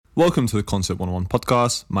Welcome to the Concept 101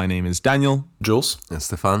 podcast. My name is Daniel. Jules and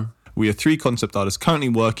Stefan. We are three concept artists currently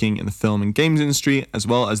working in the film and games industry, as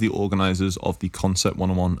well as the organisers of the Concept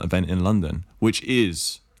 101 event in London, which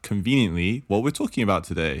is conveniently what we're talking about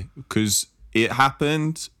today, because it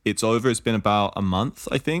happened, it's over, it's been about a month,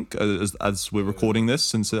 I think, as we're recording this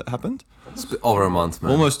since it happened. It's been over a month,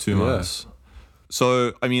 man. Almost 2 months.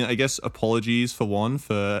 So, I mean, I guess apologies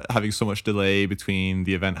for having so much delay between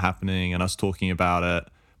the event happening and us talking about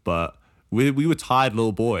it. But we were tired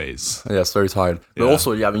little boys. Yes, very tired. But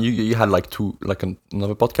also, I mean, you had another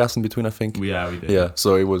podcast in between, I think. Yeah, we did. Yeah,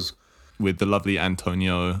 so it was... With the lovely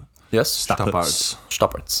Antonio. Yes?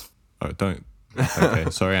 Stapperts. Oh, don't... Okay,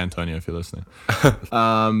 sorry, Antonio, if you're listening.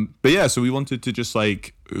 But yeah, so we wanted to just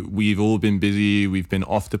we've all been busy. We've been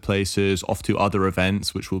off to places, off to other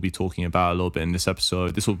events, which we'll be talking about a little bit in this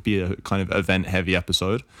episode. This will be a kind of event-heavy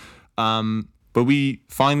episode. But we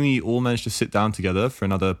finally all managed to sit down together for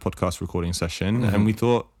another podcast recording session. And we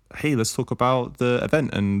thought, hey, let's talk about the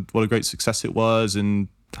event and what a great success it was and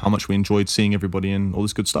how much we enjoyed seeing everybody and all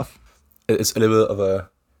this good stuff. It's a little bit of a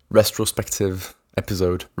retrospective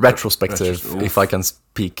episode. Retrospective, if I can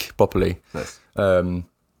speak properly. Nice.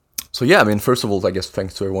 So yeah, I mean, first of all, I guess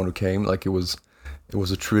thanks to everyone who came. It was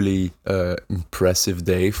a truly impressive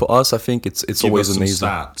day for us. I think it's always amazing.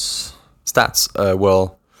 Stats.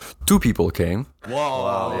 Well, 2 people came. Whoa!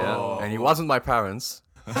 Wow, yeah. And it wasn't my parents.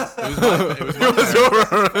 It was your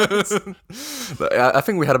parents. But I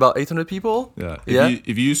think we had about 800 people. Yeah.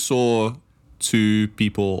 If you saw 2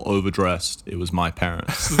 people overdressed, it was my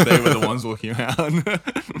parents. They were the ones walking around.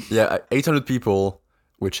 Yeah, 800 people,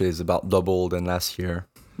 which is about double than last year.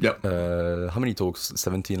 Yep. How many talks?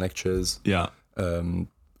 17 lectures. Yeah.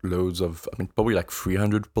 Loads of, probably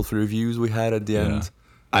 300 pull-through reviews we had at the end.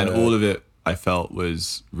 And all of it, I felt,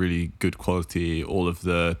 was really good quality. All of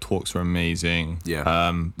the talks were amazing.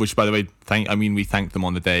 Yeah. Which, by the way, we thanked them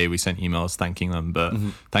on the day. We sent emails thanking them, but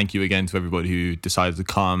thank you again to everybody who decided to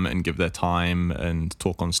come and give their time and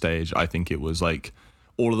talk on stage. I think it was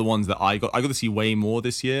all of the ones that I got to see way more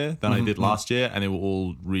this year than I did last year, and they were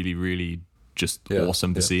all really, really just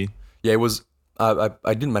awesome to see. Yeah, it was. I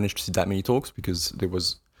didn't manage to see that many talks because there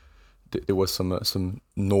was some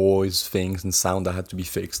noise things and sound that had to be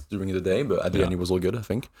fixed during the day, but at the end it was all good, I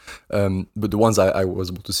think. But the ones I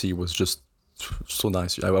was able to see was just so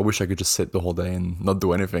nice. I wish I could just sit the whole day and not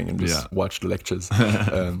do anything and just watch the lectures.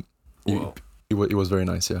 It was very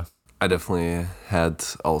nice, yeah. I definitely had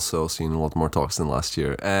also seen a lot more talks than last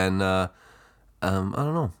year, and I don't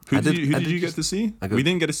know. Who did you get to see? We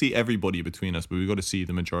didn't get to see everybody between us, but we got to see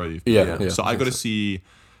the majority of people. Yeah. So I got to see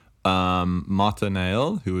Marta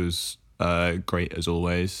Nail, who was great as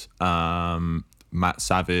always. Matt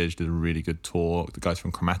Savage did a really good talk. The guys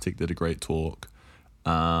from Chromatic did a great talk.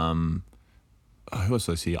 Who else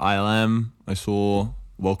did I see? ILM, I saw,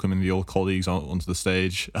 welcoming the old colleagues onto the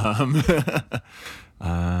stage. Who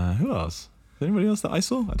else? Anybody else that I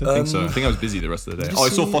saw? I don't think so. I think I was busy the rest of the day. I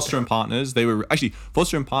saw Foster and Partners. They were actually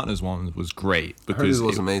Foster and Partners one was great because it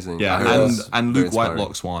was amazing. Yeah, and Luke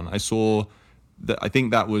Whitelock's one. I saw that. I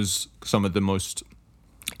think that was some of the most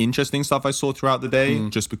interesting stuff I saw throughout the day,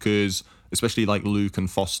 just because, especially Luke and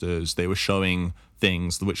Foster's, they were showing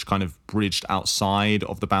things which kind of bridged outside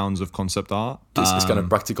of the bounds of concept art. It's kind of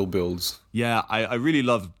practical builds. Yeah, I really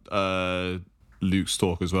loved Luke's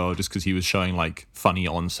talk as well, just because he was showing funny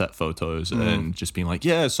on-set photos and just being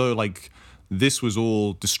this was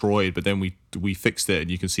all destroyed, but then we fixed it, and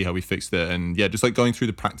you can see how we fixed it, and just going through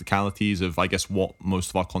the practicalities of, I guess, what most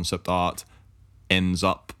of our concept art ends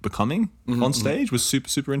up becoming on stage was super,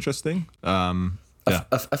 super interesting. I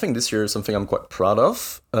think this year something I'm quite proud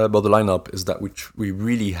of about the lineup is that we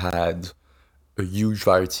really had a huge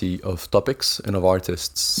variety of topics and of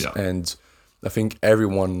artists, and I think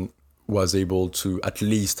everyone was able to at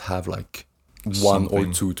least have 1 or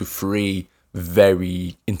 2 to 3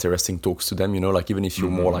 very interesting talks to them, even if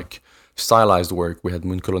you're more stylized work. We had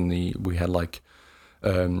Moon Colony, we had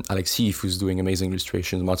Alex Heath, who's doing amazing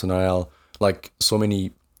illustrations, Martin Arel, so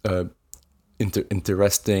many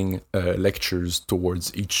interesting lectures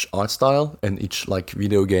towards each art style and each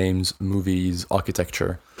video games, movies,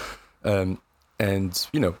 architecture, and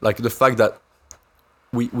the fact that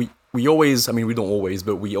we always, we don't always,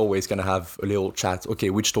 but we always kind of have a little chat. Okay,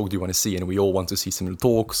 which talk do you want to see? And we all want to see similar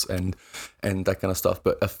talks and that kind of stuff.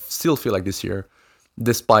 But I still feel like this year,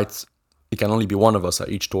 despite it can only be one of us at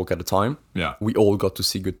each talk at a time, we all got to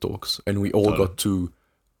see good talks, and we all got to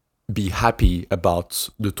be happy about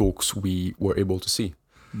the talks we were able to see.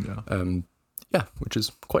 Which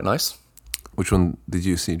is quite nice. Which one did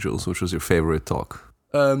you see, Jules? Which was your favorite talk?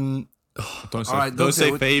 Don't say, All right, don't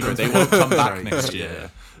say what- favorite. They don't won't come back Sorry, next yeah,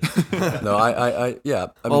 year. No, I yeah.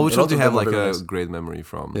 I Well, mean, which a one lot do you of have them are like very a nice. great memory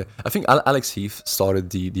from? Yeah, I think Alex Heath started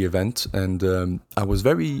the event, and I was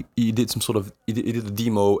very. He did some sort of. He did a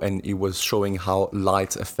demo, and he was showing how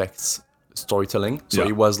light affects storytelling. So Yeah.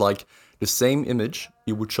 it was like the same image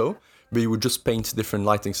he would show, but he would just paint different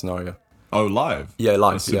lighting scenario. Oh, live. Yeah,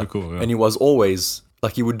 live. That's super yeah. cool. Yeah. And he was always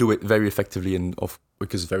like he would do it very effectively and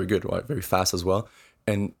because very good, right? Very fast as well.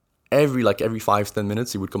 And every 5-10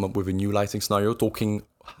 minutes he would come up with a new lighting scenario talking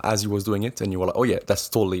as he was doing it, and you were like, oh yeah, that's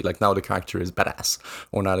totally like now the character is badass,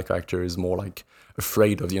 or now the character is more like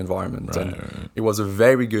afraid of the environment. And it was a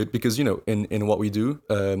very good, because in what we do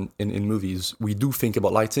in movies, we do think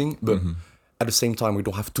about lighting, but at the same time we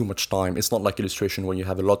don't have too much time. It's not like illustration where you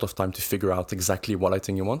have a lot of time to figure out exactly what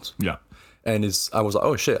lighting you want. Yeah. And I was like,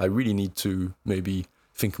 oh shit, I really need to maybe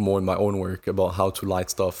think more in my own work about how to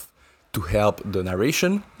light stuff to help the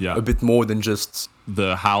narration a bit more than just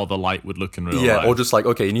How the light would look in real life. or just like,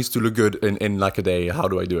 okay, it needs to look good in like a day. How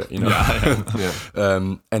do I do it?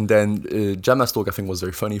 Yeah. And then Jam Master Talk, I think, was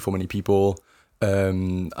very funny for many people. I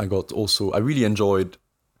really enjoyed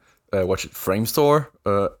watching Frame Store,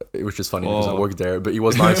 which is funny because I worked there, but it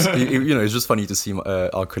was nice. It's just funny to see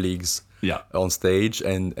our colleagues on stage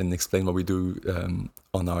and explain what we do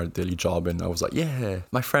on our daily job. And I was like, yeah,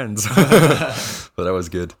 my friends. But that was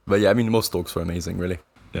good. But yeah, I mean, most talks were amazing, really.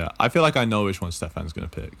 Yeah. I feel like I know which one Stefan's going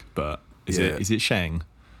to pick, but is it Sheng?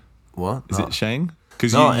 What? Is it Sheng?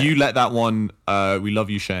 Because No, you let that one, we love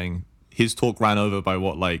you, Sheng. His talk ran over by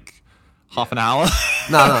what, like half an hour?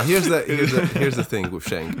 No. Here's the thing with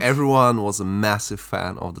Sheng. Everyone was a massive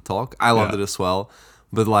fan of the talk. I loved it as well,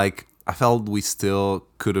 but like I felt we still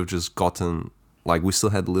could have just gotten, like, we still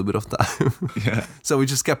had a little bit of time. Yeah. So we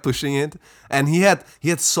just kept pushing it, and he had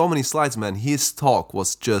so many slides, man. His talk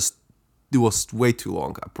was just. It was way too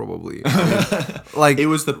long, probably. I mean, like It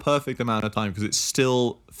was the perfect amount of time because it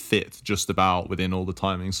still fit just about within all the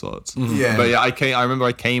timing slots. Yeah. But yeah, I remember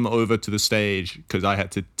I came over to the stage because I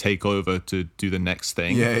had to take over to do the next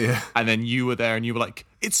thing. Yeah. And then you were there and you were like,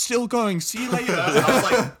 it's still going. See you later. And I was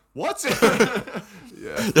like, what?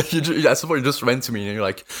 At some point, you just ran to me and you're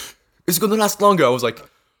like, it's going to last longer. I was like,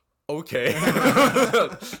 okay.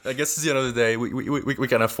 I guess it's the end of the day. We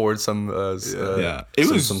can afford some It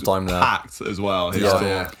was some time now. packed as well. His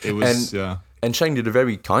Yeah. talk. It was And Shang did a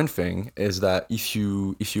very kind thing, is that if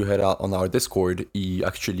you head out on our Discord, he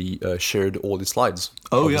actually shared all the slides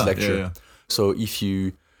of his lecture. Yeah. So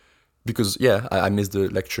because I missed the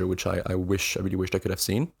lecture, which I really wished I could have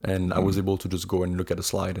seen, and I was able to just go and look at a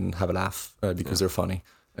slide and have a laugh because they're funny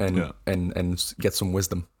and get some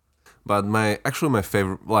wisdom. But my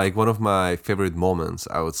favorite, like one of my favorite moments,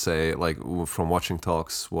 I would say, like from watching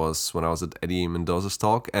talks, was when I was at Eddie Mendoza's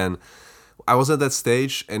talk, and I was at that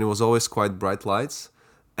stage, and it was always quite bright lights,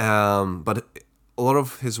 but a lot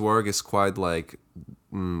of his work is quite like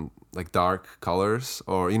dark colors,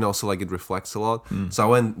 or so like it reflects a lot. So I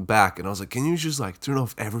went back and I was like, can you just like turn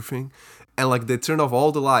off everything? And like they turned off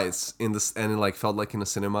all the lights in this, and it like felt like in a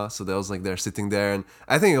cinema. So they was like they're sitting there, and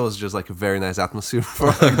I think it was just like a very nice atmosphere for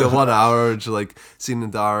like the 1 hour, just like sitting in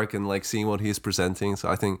the dark and like seeing what he's presenting. So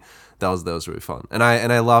I think that was really fun, and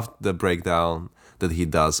I loved the breakdown that he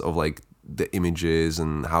does of like the images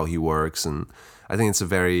and how he works, and I think it's a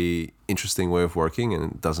very interesting way of working,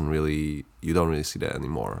 and you don't really see that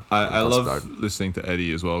anymore. I love listening to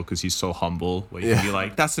Eddie as well because he's so humble. Where you can be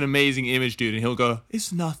like, "That's an amazing image, dude," and he'll go,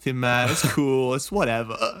 "It's nothing, man. It's cool. It's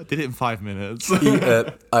whatever. Did it in 5 minutes."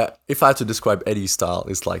 If I had to describe Eddie's style,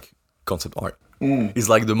 it's like concept art. It's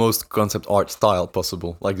like the most concept art style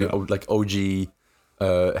possible, like like OG,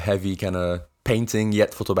 heavy kind of painting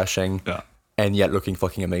yet photo bashing, and yet looking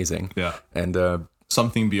fucking amazing. Yeah, and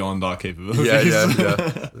something beyond our capabilities.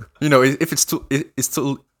 Yeah. If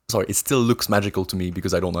it still looks magical to me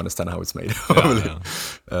because I don't understand how it's made.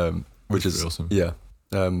 Which is awesome. Yeah.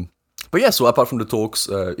 But yeah, so apart from the talks,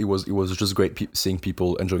 it was just great seeing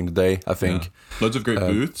people enjoying the day, I think. Loads of great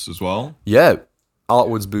booths as well. Yeah.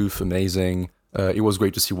 Artwood's booth, amazing. It was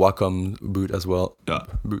great to see Wacom booth as well. Yeah.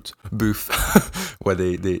 Booth where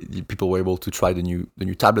people were able to try the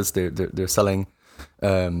new tablets they're selling.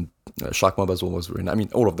 Shark Mob as well was really nice. I mean,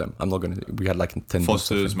 all of them. We had like 10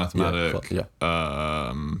 Foster's booths, Mathematic.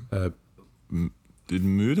 Did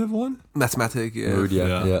Mood have one? Mathematic, yeah. Mood,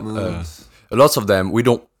 yeah. Mood. Lots of them.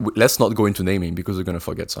 Let's not go into naming because we're gonna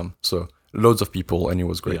forget some. So loads of people, and it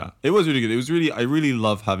was great. Yeah, it was really good. I really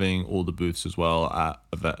love having all the booths as well at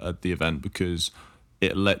the event because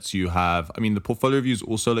it lets you have. I mean, the portfolio reviews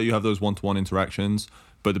also let you have those one-to-one interactions,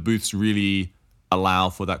 but the booths really allow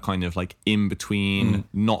for that kind of like in between,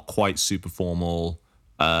 not quite super formal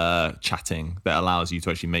chatting that allows you to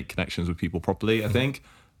actually make connections with people properly. I think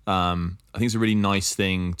it's a really nice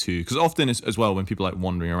thing to, because often as well when people like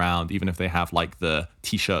wandering around, even if they have like the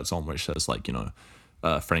t-shirts on which says like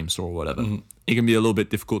frame store or whatever, it can be a little bit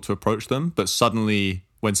difficult to approach them. But suddenly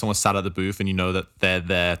when someone's sat at the booth and you know that they're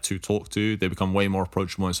there to talk to, they become way more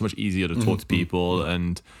approachable and so much easier to talk to people.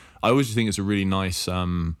 And I always think it's a really nice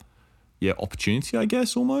opportunity, I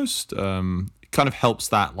guess, almost. It kind of helps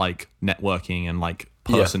that like networking and like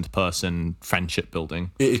person to person friendship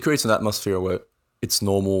building. It creates an atmosphere where it's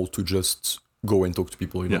normal to just go and talk to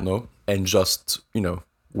people you don't know and just,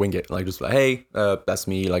 wing it. Like just like, hey, that's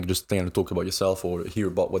me. Like just kind of talk about yourself or hear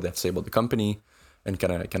about what they have to say about the company and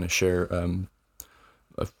kind of share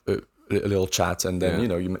a little chat. And then,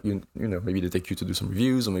 you maybe they take you to do some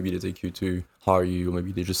reviews, or maybe they take you to hire you, or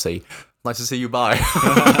maybe they just say, nice to see you, bye.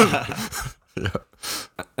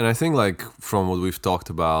 And I think like from what we've talked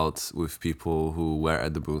about with people who were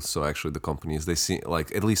at the booth, so actually the companies, they see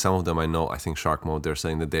like at least some of them I know, I think Shark Mode, they're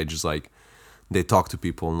saying that they just like they talk to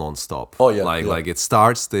people non-stop. Oh yeah. Like it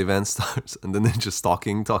starts, the event starts, and then they're just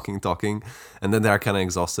talking, and then they're kind of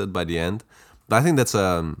exhausted by the end. But I think that's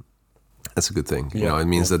a good thing. You know, it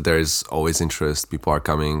means that there's always interest. People are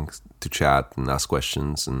coming to chat and ask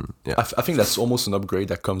questions, and I think that's almost an upgrade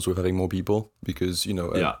that comes with having more people, because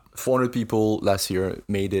 400 people last year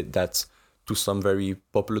made it that to some very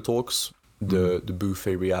popular talks the booth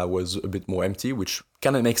area was a bit more empty, which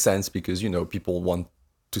kind of makes sense because people want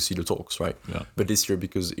to see the talks, right? But this year,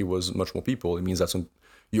 because it was much more people, it means that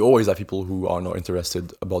you always have people who are not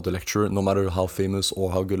interested about the lecture, no matter how famous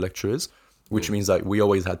or how good lecture is, which means that we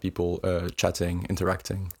always had people chatting,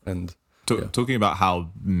 interacting, and talking about how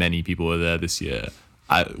many people were there this year.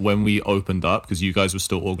 When we opened up, because you guys were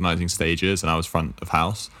still organizing stages and I was front of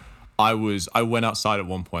house, I went outside at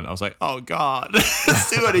one point. I was like, oh God, there's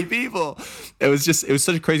too many people. It was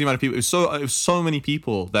such a crazy amount of people. It was so many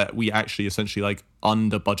people that we actually essentially like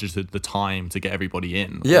under budgeted the time to get everybody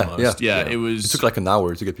in. Yeah. It took like an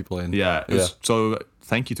hour to get people in. So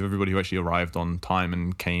thank you to everybody who actually arrived on time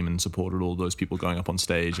and came and supported all those people going up on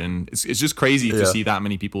stage. And it's just crazy to see that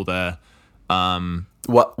many people there.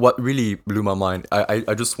 What really blew my mind,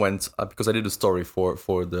 I just went because I did a story for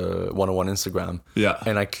the 101 Instagram,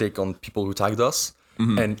 and I click on people who tagged us,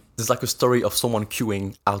 and there's like a story of someone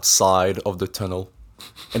queuing outside of the tunnel,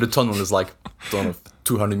 and the tunnel is like, I don't know,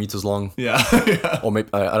 200 meters long, or maybe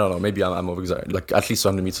I don't know, maybe I'm over exaggerating, like at least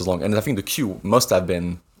 100 meters long, and I think the queue must have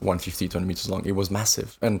been 150, 200 meters long. It was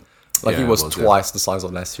massive, and like it was twice the size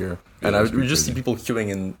of last year, and we just see people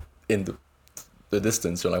queuing in the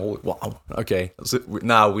distance. You're like, oh, wow, okay, so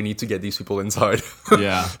now we need to get these people inside.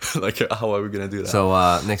 Like how are we gonna do that? So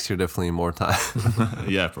next year definitely more time.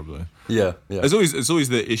 Probably. It's always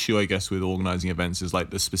the issue, I guess, with organizing events is like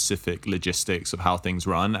the specific logistics of how things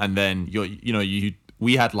run, and then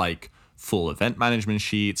we had like full event management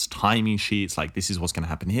sheets, timing sheets, like this is what's going to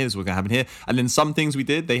happen here, this is what's going to happen here, and then some things we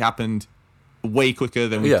did, they happened way quicker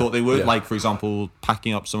than we thought they would. Like, for example,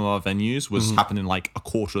 packing up some of our venues was happening like a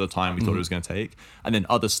quarter of the time we thought it was going to take. And then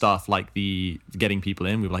other stuff like the getting people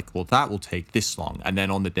in, we were like, well, that will take this long. And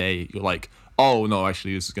then on the day, you're like, oh, no,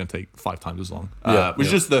 actually, this is going to take 5 times as long.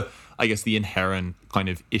 Which is just the inherent kind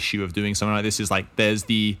of issue of doing something like this is like there's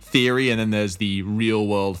the theory and then there's the real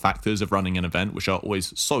world factors of running an event, which are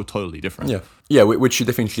always so totally different. Which you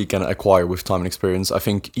definitely can acquire with time and experience. I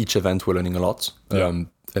think each event we're learning a lot.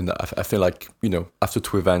 And I feel like, after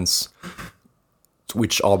 2 events,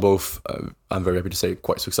 which are both, I'm very happy to say,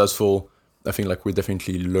 quite successful, I think like we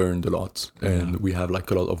definitely learned a lot, and we have like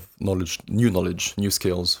a lot of knowledge, new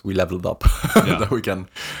skills we leveled up that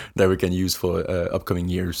we can use for upcoming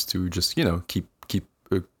years to just keep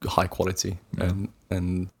high quality.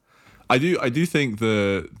 And I do think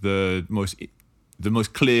the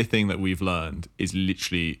most clear thing that we've learned is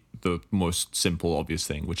literally the most simple obvious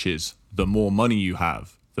thing, which is the more money you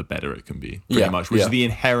have, the better it can be, pretty much, which is the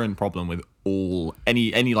inherent problem with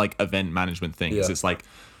any like event management things. It's like,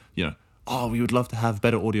 oh, we would love to have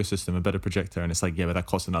better audio system, a better projector, and it's like, but that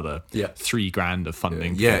costs another $3,000 of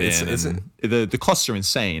funding to get in. The costs are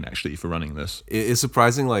insane actually for running this. It's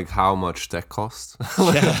surprising like how much tech costs.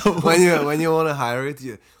 when you want to hire it,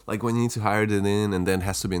 like when you need to hire it in and then it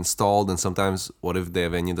has to be installed, and sometimes what if the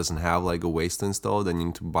venue doesn't have like a ways to install, then you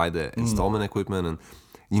need to buy the installment equipment, and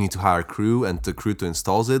you need to hire a crew, and the crew to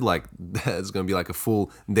installs it, like it's gonna be like a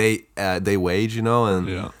full day wage,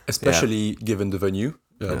 and especially given the venue.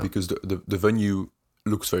 Because the venue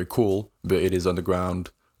looks very cool, but it is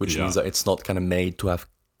underground, which means that it's not kind of made to have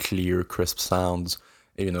clear, crisp sounds.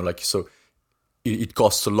 So it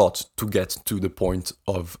costs a lot to get to the point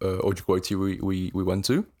of audio quality we went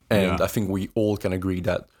to. And Yeah. I think we all can agree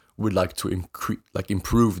that we'd like to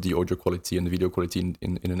improve the audio quality and the video quality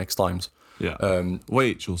in the next times. Yeah.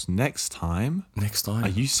 Wait, Jules, next time? Next time. Are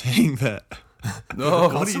you saying that? No, no.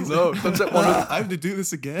 Concept 101. I have to do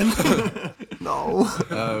this again? No.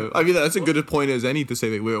 I mean, that's a good point as any to say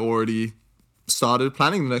that we're already started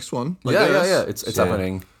planning the next one. Yeah. It's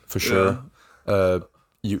happening for sure.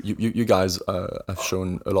 You guys have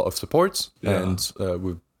shown a lot of support, and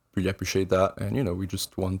we really appreciate that. And we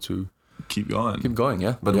just want to keep going. keep going.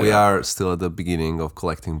 Yeah, But we are still at the beginning of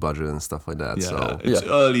collecting budget and stuff like that. Yeah, So it's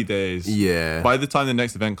early days. yeah, By the time the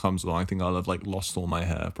next event comes along, I think I'll have lost all my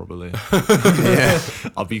hair probably.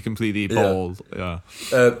 I'll be completely bald. Yeah.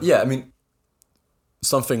 I mean,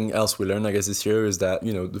 something else we learned, I guess, this year is that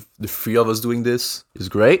the three of us doing this is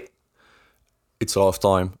great. It's a lot of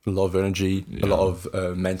time, a lot of energy, a lot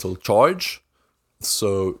of mental charge.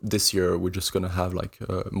 So this year we're just gonna have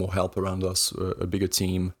more help around us, a bigger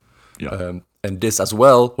team, and this as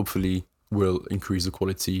well hopefully will increase the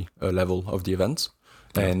quality level of the event,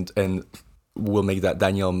 and will make that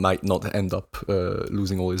Daniel might not end up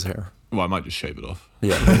losing all his hair. Well, I might just shave it off.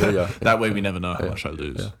 Yeah. That way we never know how much I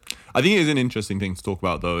lose. Yeah. I think it is an interesting thing to talk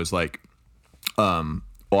about though, is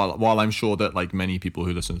while I'm sure that many people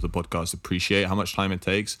who listen to the podcast appreciate how much time it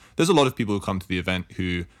takes, there's a lot of people who come to the event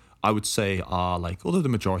who I would say are although the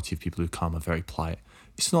majority of people who come are very polite,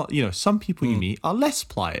 it's not, some people you meet are less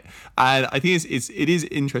polite. And I think it is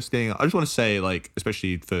interesting. I just want to say,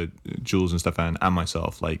 especially for Jules and Stefan and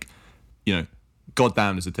myself,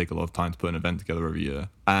 goddamn does it take a lot of time to put an event together every year.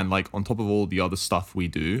 And on top of all the other stuff we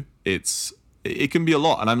do, it can be a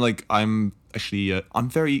lot. And I'm actually I'm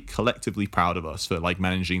very collectively proud of us for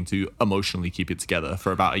managing to emotionally keep it together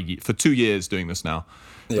for about a year, for 2 years doing this now.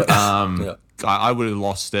 I would have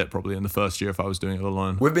lost it probably in the first year if I was doing it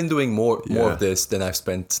alone. We've been doing more of this than I've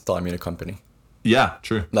spent time in a company. Yeah,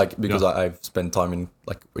 true. Because I've spent time in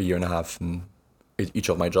a year and a half in each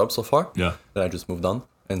of my jobs so far. Yeah. Then I just moved on.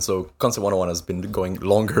 And so Concept 101 has been going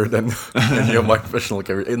longer than any of my professional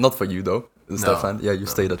career. Not for you though, Stefan. Yeah, you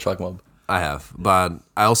stayed at TrackMob. I have, but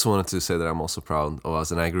I also wanted to say that I'm also proud of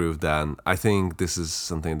us, and I agree with Dan. I think this is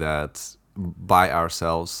something that by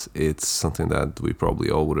ourselves, it's something that we probably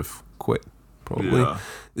all would have quit. Probably,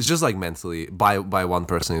 it's just mentally by one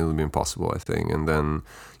person it would be impossible, I think. And then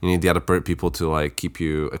you need the other people to keep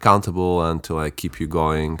you accountable and to keep you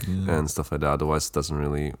going and stuff like that. Otherwise, it doesn't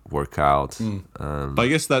really work out. But I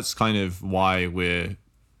guess that's kind of why we're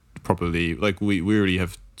probably we already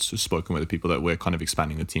have spoken with the people that we're kind of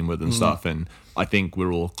expanding the team with and stuff, and I think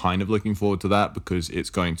we're all kind of looking forward to that because it's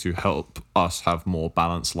going to help us have more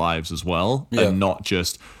balanced lives as well, and not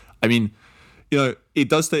just, I mean, it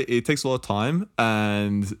takes a lot of time,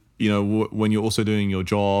 and when you're also doing your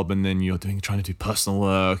job and then you're trying to do personal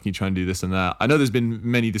work, you're trying to do this and that. I know there's been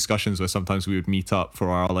many discussions where sometimes we would meet up for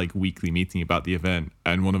our weekly meeting about the event,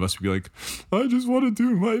 and one of us would be like, I just want to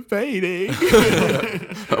do my painting.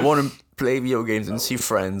 I want to play video games and see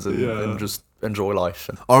friends and just enjoy life.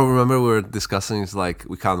 Or remember we were discussing, it's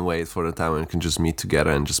we can't wait for the time when we can just meet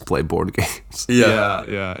together and just play board games.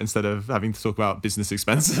 Yeah. Instead of having to talk about business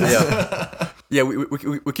expenses. Yeah,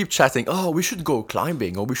 we keep chatting. Oh, we should go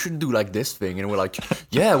climbing, or we should do this thing, and we're like,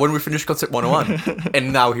 when we finish Concept 101.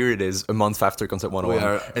 And now here it is, a month after Concept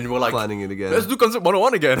 101, and we're planning it again. Let's do Concept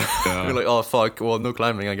 101 again. We're like, oh fuck, well, no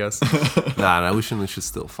climbing, I guess. Nah, we should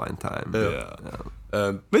still find time.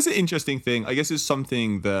 But it's an interesting thing. I guess it's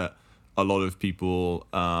something that a lot of people,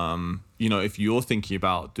 if you're thinking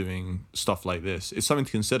about doing stuff like this, it's something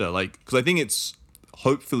to consider. Because I think it's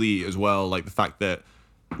hopefully as well, the fact that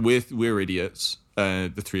we're idiots,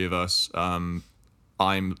 the three of us. I'm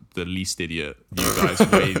the least idiot. You guys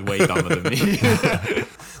are way dumber than me.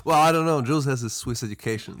 Well, I don't know. Jules has a Swiss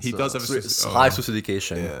education. He does have a high Swiss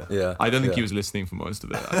education. Yeah. I don't think he was listening for most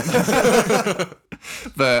of it.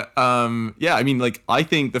 But I mean, I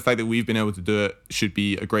think the fact that we've been able to do it should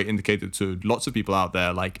be a great indicator to lots of people out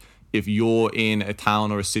there. If you're in a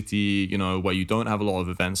town or a city, where you don't have a lot of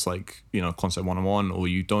events Concept 101, or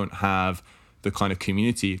you don't have the kind of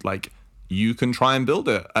community, you can try and build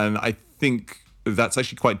it. And I think that's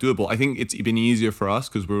actually quite doable. I think it's been easier for us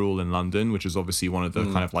because we're all in London, which is obviously one of the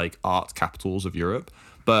kind of art capitals of Europe.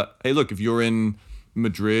 But hey, look, if you're in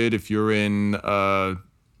Madrid, if you're in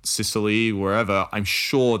Sicily, wherever, I'm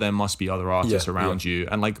sure there must be other artists around you.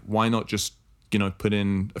 And why not just put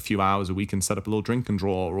in a few hours a week and set up a little drink and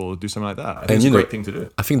draw, or do something like that. I think it's a great thing to do.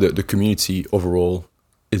 I think that the community overall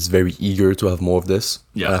is very eager to have more of this.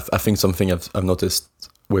 Yeah. And I think something I've noticed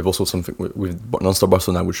with also something with NonStop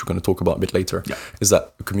Barcelona, which we're going to talk about a bit later, is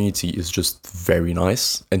that the community is just very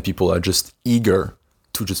nice and people are just eager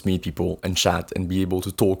to just meet people and chat and be able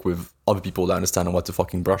to talk with other people that understand what the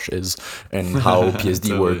fucking brush is and how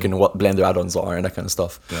PSD work and what Blender add-ons are and that kind of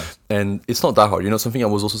stuff. Yeah. And it's not that hard. Something I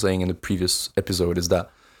was also saying in the previous episode is that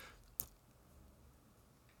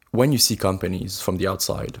when you see companies from the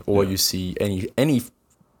outside or you see any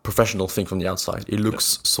professional thing from the outside, it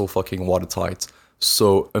looks so fucking watertight,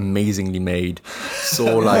 so amazingly made,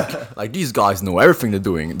 so like these guys know everything they're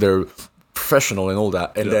doing. They're professional and all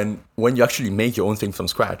that. And then when you actually make your own thing from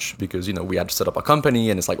scratch, because we had to set up a company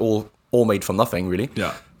and it's like all made from nothing really.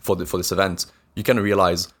 Yeah. For this event, you kind of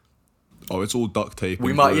realize. Oh, it's all duct tape.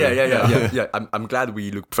 We might, yeah. I'm glad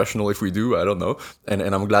we look professional if we do. I don't know, and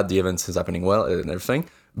I'm glad the event is happening well and everything.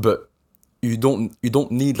 But you don't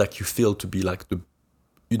need you feel to be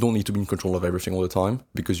you don't need to be in control of everything all the time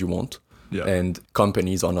because you won't. Yeah. And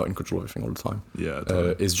companies are not in control of everything all the time. Yeah.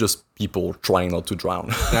 Totally. It's just people trying not to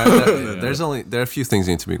drown. There are a few things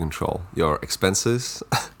you need to be in control. Your expenses.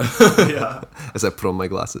 As I put on my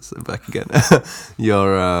glasses back again.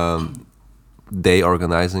 Your day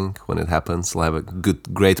organizing when it happens. You'll have a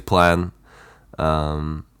great plan.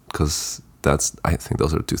 Because I think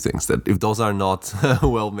those are the two things that if those are not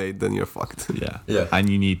well made, then you're fucked. Yeah. And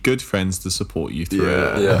you need good friends to support you through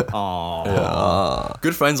it. Yeah. Aww. Yeah.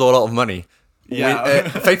 Good friends or a lot of money. Yeah.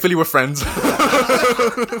 Thankfully, we're friends.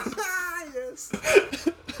 Yes.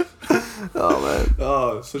 Oh man.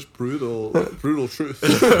 Oh, such brutal truth.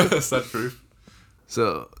 Sad truth.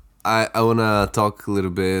 So I wanna talk a little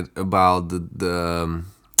bit about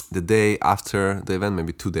the day after the event,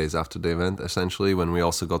 maybe 2 days after the event, essentially, when we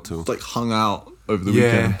also got to It's hung out over the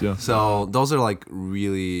weekend. Yeah. So those are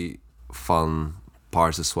really fun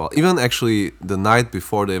parts as well. Even actually the night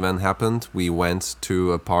before the event happened, we went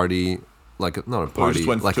to a party, not a party, just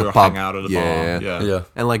went like to a a pub. hangout at a bar. Yeah.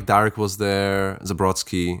 And Darek was there,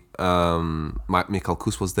 Zabrodsky, Michal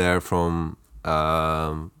Kus was there from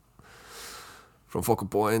Focal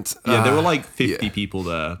Point. Yeah, there were 50 people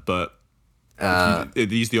there, but are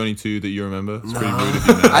these the only two that you remember? It's pretty rude of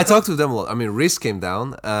you now. I talked to them a lot. I mean, Riz came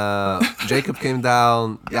down, Jacob came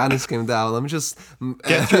down, Yanis came down. Let me just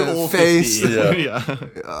Get through all face. 50.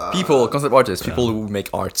 Yeah. People, concept artists, people who make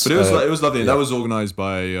arts. But it was lovely. That was organized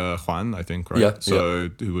by Juan, I think, right? Yeah. So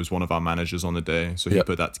who was one of our managers on the day. So he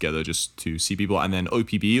put that together just to see people. And then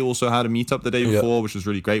OPB also had a meetup the day before, which was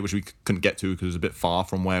really great, which we couldn't get to because it was a bit far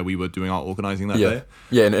from where we were doing our organizing that day.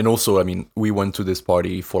 Yeah, and also, I mean, we went to this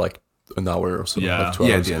party for an hour or so, 2 hours.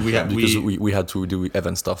 Because we had to do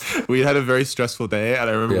event stuff. We had a very stressful day, and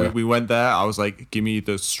I remember we went there. I was like, "Give me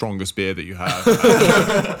the strongest beer that you have,"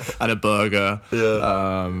 and a burger.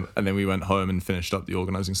 Yeah. And then we went home and finished up the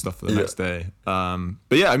organizing stuff for the next day.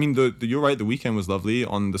 But yeah, I mean, you're right. The weekend was lovely.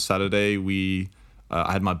 On the Saturday,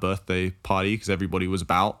 I had my birthday party because everybody was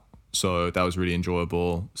about, so that was really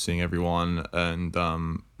enjoyable seeing everyone. And I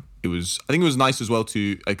think it was nice as well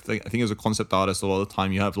to. I think as a concept artist, a lot of the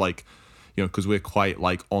time you have because we're quite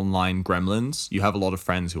online gremlins, you have a lot of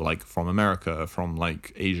friends who are from America, from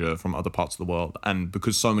Asia, from other parts of the world. And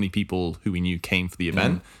because so many people who we knew came for the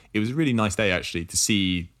event, it was a really nice day actually to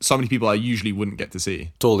see so many people I usually wouldn't get to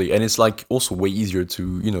see. Totally. And it's also way easier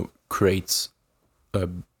to, create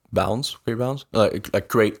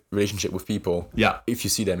create relationship with people. Yeah. If you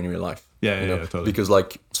see them in real life. Yeah, totally. Because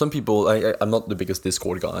some people, I'm not the biggest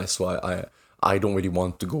Discord guy, so I don't really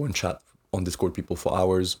want to go and chat on Discord people for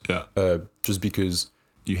hours. Yeah. Just because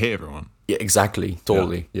you hate everyone. Yeah, exactly.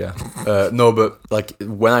 Totally. Yeah. No, but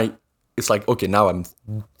when it's okay, now I'm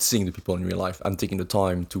seeing the people in real life. I'm taking the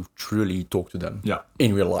time to truly talk to them. Yeah.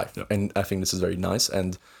 In real life. Yeah. And I think this is very nice.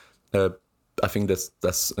 And I think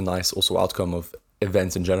that's a nice also outcome of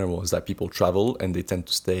events in general, is that people travel and they tend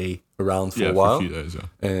to stay around for a while. For a few days, yeah.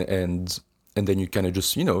 And then you kind of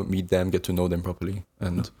just, meet them, get to know them properly.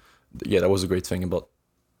 And that was a great thing about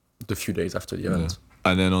the few days after the event.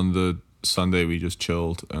 Yeah. And then on the Sunday, we just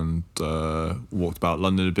chilled and walked about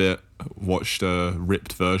London a bit, watched a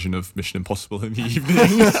ripped version of Mission Impossible in the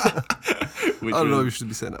evening. I don't know if you should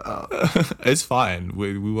be saying that. It's fine.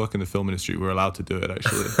 We work in the film industry. We're allowed to do it,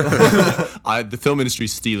 actually. The film industry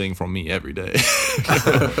is stealing from me every day.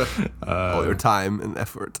 All your time and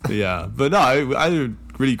effort. Yeah. But no, I had a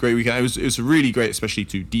really great weekend. It was really great, especially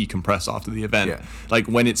to decompress after the event. Yeah.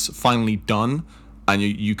 When it's finally done and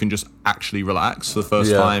you can just actually relax for the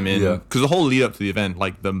first time in... Because the whole lead up to the event,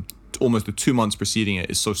 almost the 2 months preceding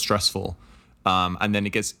it is so stressful. And then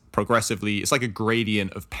it gets progressively, it's like a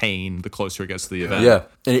gradient of pain the closer it gets to the event. Yeah.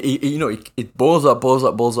 And it boils up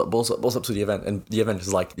to the event. And the event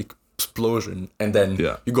is like the explosion. And then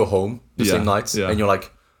you go home the same night. And you're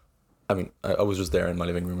like, I mean, I was just there in my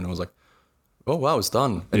living room and I was like, oh, wow, it's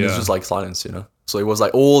done. And it's just silence, So it was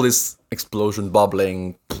like all this explosion,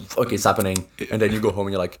 bubbling. Okay, it's happening, and then you go home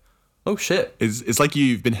and you're like, oh shit. It's like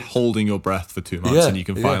you've been holding your breath for 2 months, Yeah, and you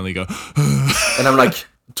can finally go. And I'm like,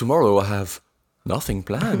 tomorrow I have nothing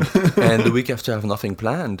planned, and the week after I have nothing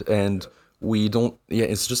planned, and we don't. Yeah,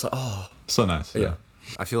 it's just like, oh, So nice. yeah.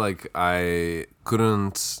 I feel like I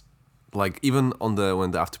couldn't, like, even on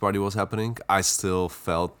when the after party was happening, I still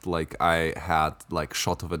felt like I had like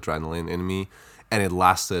shot of adrenaline in me, and it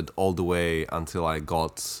lasted all the way until I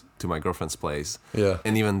got to my girlfriend's place. Yeah.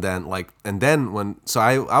 And even then, like, and then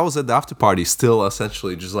I was at the after party still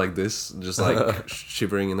essentially just like this, just like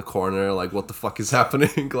shivering in the corner, like, what the fuck is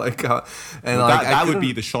happening? Like, and like That would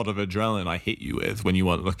be the shot of adrenaline I hit you with when you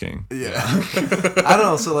weren't looking. yeah. I don't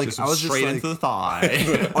know. So like, I was straight just into like, the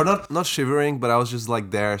thigh. or not shivering, but I was just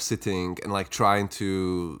like there sitting and like trying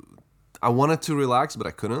to. I wanted to relax, but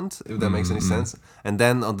I couldn't, if that makes any sense. And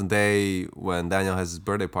then on the day when Daniel has his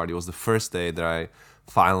birthday party, was the first day that I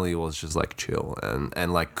finally was just like chill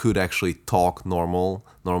and like could actually talk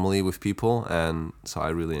normally with people, and so I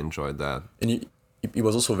really enjoyed that. And it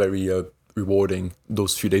was also very rewarding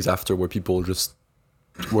those few days after, where people just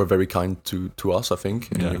were very kind to us, I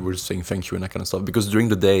think, and Yeah. we were just saying thank you and that kind of stuff. Because during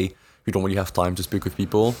the day, you don't really have time to speak with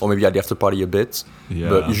people, or maybe at the after party a bit. Yeah.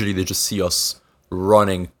 But usually they just see us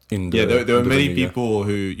running in the. Yeah, there are in the many venue, yeah. people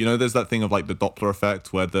who, you know, there's that thing of like the Doppler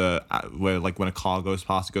effect where where like when a car goes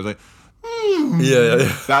past, it goes like. Yeah.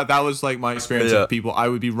 That was like my experience Yeah. of people. I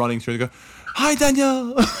would be running through and go, "Hi,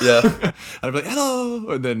 Daniel." Yeah. And I'd be like, "Hello,"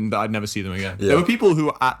 and then I'd never see them again. Yeah. There were people who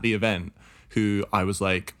were at the event who I was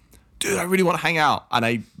like, "Dude, I really want to hang out." And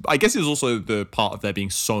I guess it was also the part of there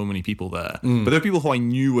being so many people there. But there were people who I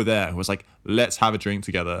knew were there who was like, "Let's have a drink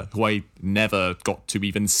together," who I never got to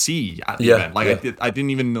even see at the Yeah, event. Like yeah. I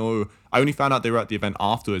didn't even know. I only found out they were at the event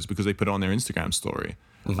afterwards because they put it on their Instagram story.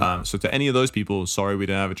 So to any of those people, sorry we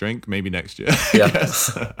didn't have a drink. Maybe next year. Yeah.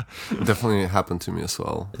 Definitely happened to me as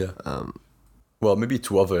well. Yeah. Well, maybe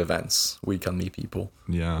to other events we can meet people.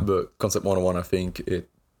 Yeah. But Concept 101, I think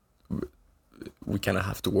we kind of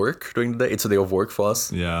have to work during the day. It's a day of work for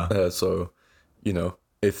us. Yeah. So, you know,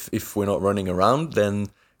 if we're not running around, then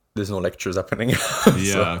there's no lectures happening.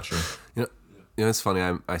 Yeah, true. You know, it's funny.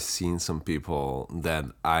 I've seen some people that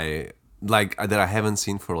I haven't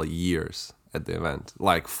seen for like years at the event,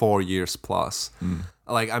 like 4 years plus.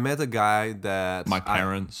 Like I met a guy that My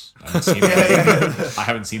parents. I haven't seen them. I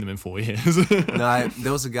haven't seen them in 4 years.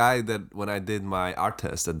 There was a guy that when I did my art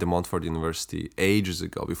test at De Montfort University ages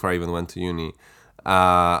ago, before I even went to uni,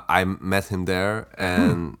 I met him there,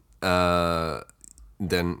 and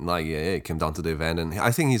then like he came down to the event, and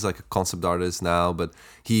I think he's like a concept artist now, but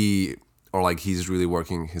he's really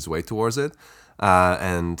working his way towards it.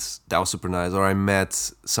 And that was super nice. Or I met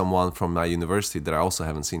someone from my university that I also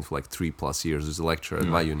haven't seen for like 3+ years. Who's a lecturer at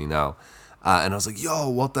my uni now. And I was like, yo,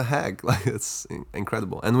 what the heck? Like, it's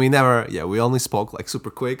incredible. And we only spoke like super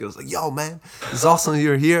quick. I was like, yo, man, it's awesome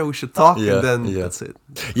you're here. We should talk. Yeah, And then yeah. that's it.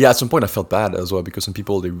 Yeah, at some point I felt bad as well, because some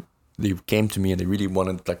people, they came to me and they really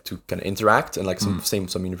wanted like to kind of interact, and like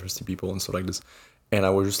some university people and stuff like this. And I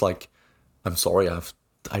was just like, I'm sorry,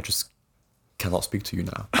 I just cannot speak to you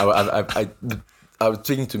now. I was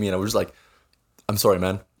speaking to me and I was just like, I'm sorry,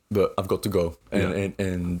 man, but I've got to go,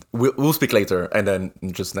 and we'll speak later, and then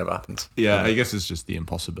it just never happens. Yeah, I guess it's just the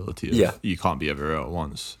impossibility of you can't be everywhere at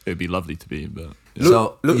once. It'd be lovely to be, but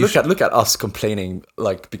Look at us complaining,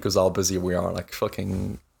 like, because how busy we are, like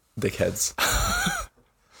fucking dickheads.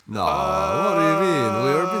 No, what do you mean?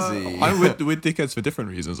 We were busy. I'm with dickheads for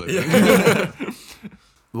different reasons, I think.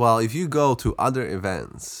 Well, if you go to other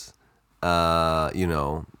events,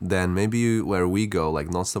 then maybe where we go, like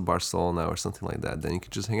NonStop Barcelona or something like that, then you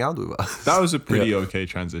could just hang out with us. That was a pretty okay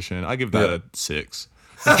transition. I give that a 6.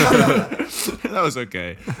 That was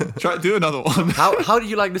okay. Do another one. How do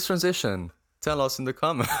you like this transition? Tell us in the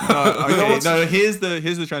comments. Here's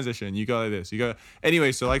the transition. You go like this. You go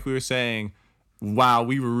anyway. So like we were saying, wow,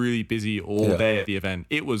 we were really busy all day at the event.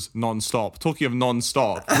 It was non-stop. Talking of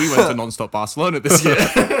non-stop, we went to NonStop Barcelona this year.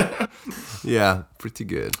 Yeah, pretty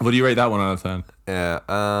good. What do you rate that 1 out of 10? Yeah,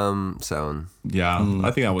 7. Yeah, I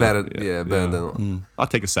think I would. Better, better than. I'll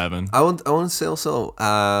take a 7. I want to say also.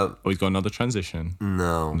 We've got another transition.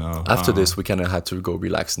 No. After this, we kind of had to go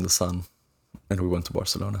relax in the sun, and we went to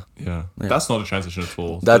Barcelona. Yeah. That's not a transition at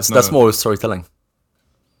all. That's more storytelling.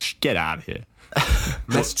 Get out of here.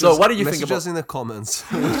 So what do you think Message about? us in the comments.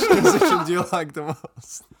 Which transition do you like the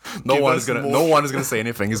most? No Give one us is gonna. more- No one is gonna say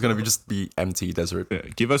anything. It's gonna just be empty desert. Yeah,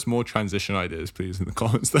 give us more transition ideas, please, in the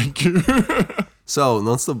comments. Thank you. So,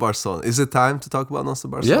 NonStop Barcelona. Is it time to talk about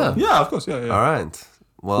NonStop Barcelona? Yeah. Yeah, of course. Yeah. All right.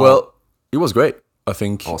 Well, it was great. I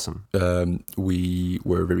think Awesome. we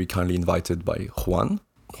were very kindly invited by Juan.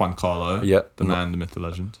 Juan Carlo, Yeah. the man, the myth, the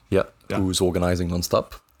legend. Yeah, Yeah. who's organizing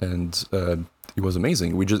NonStop, and it was amazing.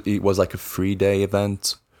 It was like a 3-day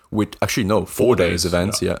event, with actually no 4 days days,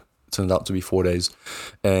 event. Yeah, it turned out to be 4 days,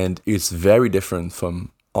 and it's very different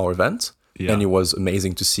from our event. Yeah. And it was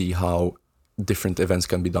amazing to see how different events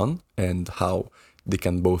can be done and how they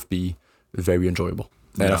can both be very enjoyable.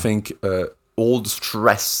 And Yeah. I think all the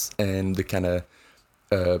stress and the kind of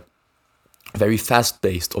very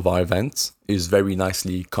fast-paced of our event is very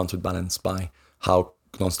nicely counterbalanced by how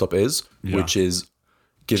NonStop is, Yeah. which is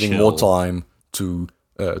giving Chill. more time to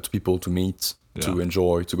people to meet, to Yeah.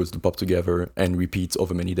 enjoy, to go to the pub together, and repeat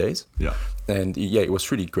over many days. Yeah. And yeah, it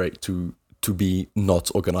was really great to be not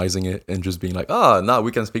organizing it and just being like, now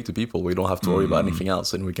we can speak to people. We don't have to worry about anything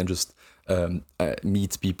else, and we can just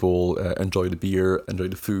meet people, enjoy the beer, enjoy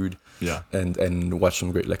the food, Yeah. and watch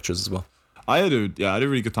some great lectures as well. I had a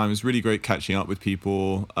really good time. It was really great catching up with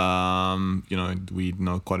people. We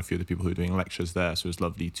know quite a few of the people who are doing lectures there, so it was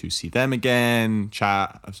lovely to see them again,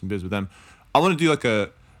 chat, have some beers with them. I want to do like a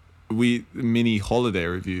mini holiday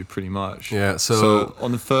review, pretty much. Yeah. So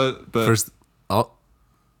on the first,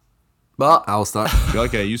 But I'll start.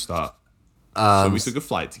 okay, you start. So we took a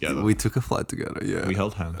flight together. We took a flight together. Yeah. We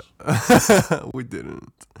held hands. We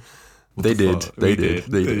didn't. they the did. fuck? They We did.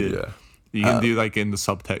 did. They They did. did. Yeah. You can do like in the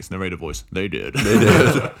subtext narrator voice. They did. They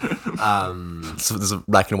did. So there's a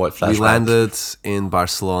black and white flashback. We landed in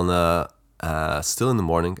Barcelona still in the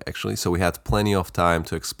morning, actually. So we had plenty of time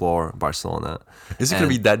to explore Barcelona. Is it going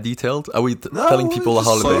to be that detailed? Are we telling people the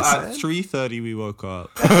just holidays? So at 3:30 we woke up.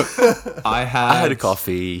 I I had a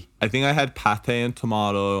coffee I think I had pate and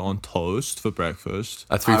tomato on toast for breakfast.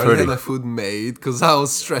 at I already had 3:30. my food made because I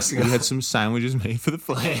was stressing We out. had some sandwiches made for the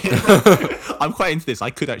flight. I'm quite into this. I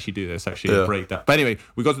could actually do this, Yeah. break that. But anyway,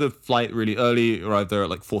 we got to the flight really early, arrived there at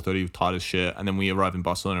like 4:30, tired as shit, and then we arrived in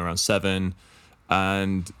Barcelona around 7.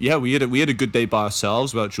 And yeah, we had a good day by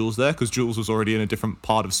ourselves without Jules there, because Jules was already in a different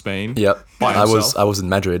part of Spain. Yep. By I himself. was in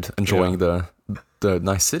Madrid enjoying the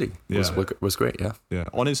nice city. It Yeah. was great. Yeah. Yeah,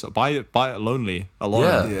 on his by lonely alone.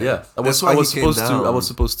 Yeah. Yeah. I That's was why I was he came supposed to I down. was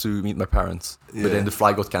supposed to meet my parents, but then Yeah. the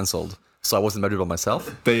flight got cancelled, so I was in Madrid by myself.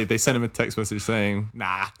 They sent him a text message saying,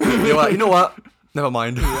 "Nah." They were like, you know what? Never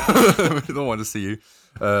mind. We don't want to see you.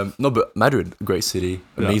 No, but Madrid, great city,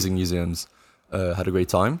 amazing museums. Had a great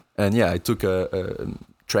time, and yeah, I took a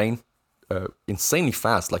train, insanely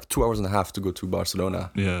fast, like 2 hours and a half to go to Barcelona.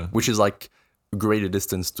 Yeah. Which is like a greater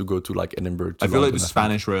distance to go to like Edinburgh. To I feel like London, the think.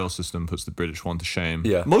 Spanish rail system puts the British one to shame.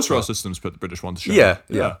 Yeah. Most rail systems put the British one to shame.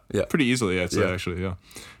 Yeah. Pretty easily, I'd say, Yeah. actually, yeah.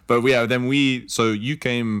 But then so you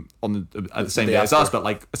came at the same day day as us, after. but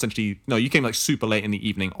like essentially, no, you came like super late in the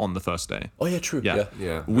evening on the first day. Oh yeah, true. Yeah.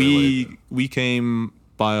 Yeah. We came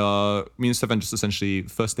by me and Stefan just essentially,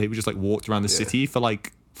 first day, we just like walked around the city for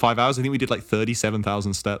like 5 hours. I think we did like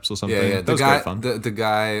 37,000 steps or something. Yeah. That The was guy, great fun. the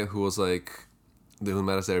guy who was like, who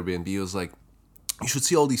met us at Airbnb was like, you should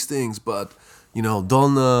see all these things, but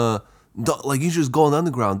don't like, you should just go on the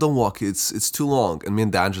underground. Don't walk. It's too long. And me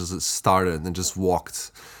and Dan just started and just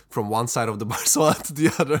walked from one side of the Barcelona to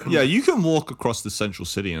the other. Yeah, you can walk across the central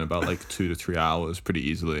city in about like 2 to 3 hours pretty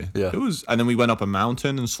easily. Yeah. It was, and then we went up a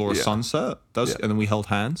mountain and saw a Yeah. sunset. And then we held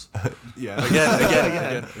hands. Yeah.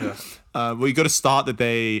 Again. Yeah. Well, you got to start the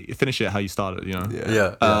day, finish it how you started, you know.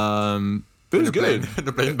 Yeah. But it was good.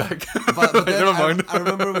 The plane back. But then Never mind. I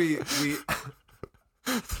remember we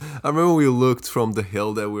I remember we looked from the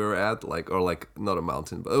hill that we were at, like not a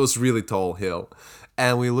mountain, but it was really tall hill.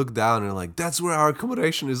 And we looked down and like, that's where our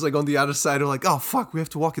accommodation is, like on the other side. We're like, oh fuck, we have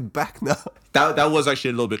to walk it back now. That was actually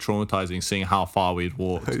a little bit traumatizing, seeing how far we'd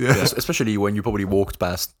walked. Yeah. Especially when you probably walked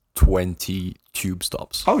past 20 tube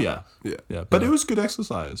stops. Oh yeah. Yeah. Yeah, but it was good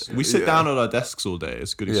exercise. We sit Yeah. down at our desks all day.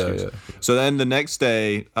 It's a good Yeah, excuse. yeah. So then the next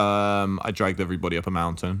day, I dragged everybody up a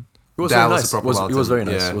mountain. It was That very was a nice. proper It was very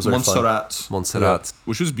mountain. nice. Yeah. It was very fun. Montserrat.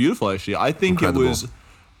 Which was beautiful, actually. I think Incredible. it was.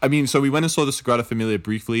 I mean, so we went and saw the Sagrada Familia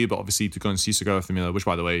briefly, but obviously to go and see Sagrada Familia, which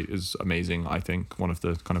by the way is amazing, I think one of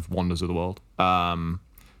the kind of wonders of the world.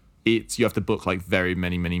 You have to book like very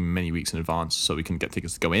many weeks in advance so we can get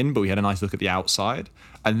tickets to go in. But we had a nice look at the outside,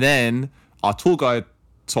 and then our tour guide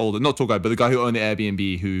not tour guide, but the guy who owned the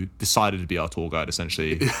Airbnb, who decided to be our tour guide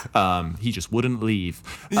essentially, he just wouldn't leave.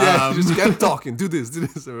 Yeah, he just kept talking, do this. And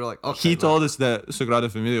we're like, okay. He told us that Sagrada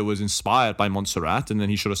Familia was inspired by Montserrat, and then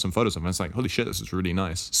he showed us some photos of it. And it's like, holy shit, this is really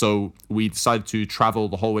nice. So we decided to travel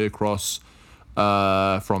the whole way across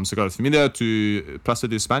from Sagrada Familia to Plaza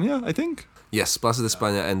de España, I think. Yes, Plaza de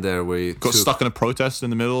España, and there we Got stuck in a protest in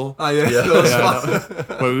the middle. Ah, yeah, that was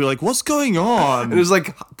fun. Where we were like, what's going on? And it was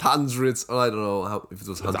like hundreds, I don't know if it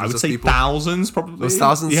was hundreds I would of say people. thousands, probably. It was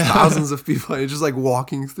thousands, Yeah. thousands of people. You're just like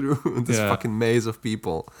walking through this Yeah. fucking maze of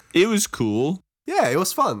people. It was cool. Yeah, it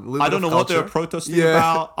was fun. A little I bit don't know of what they were culture. protesting Yeah.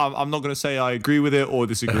 about. I'm not going to say I agree with it or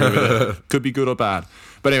disagree with it. Could be good or bad.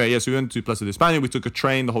 But anyway, yes, we went to Plaza de España. We took a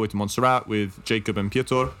train the whole way to Montserrat with Jacob and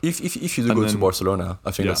Piotr. If you do go to then- Barcelona,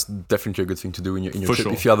 I think Yeah. that's definitely a good thing to do in your For trip.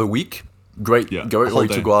 sure. If you have a week, great. Yeah, a Great whole way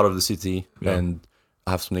day. to go out of the city Yeah. and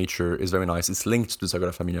have some nature. It's very nice. It's linked to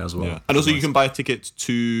Sagrada Familia as well. Yeah. And also, you can buy a ticket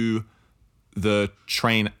to the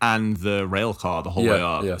train and the rail car the whole Yeah, way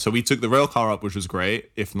up. yeah. So we took the rail car up, which was great,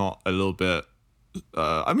 if not a little bit.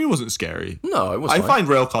 I mean, it wasn't scary. No, it was I fine. find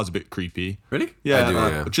rail cars a bit creepy. Really? Yeah, I do,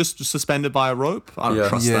 yeah. just suspended by a rope. I don't Yeah.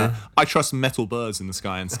 trust Yeah. that. I trust metal birds in the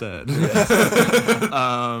sky instead.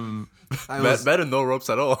 Better no ropes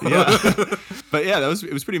at all. Yeah. But yeah, it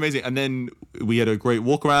was pretty amazing. And then we had a great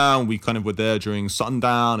walk around. We kind of were there during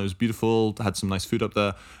sundown. It was beautiful. Had some nice food up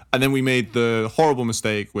there. And then we made the horrible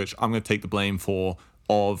mistake, which I'm going to take the blame for,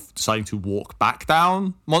 of deciding to walk back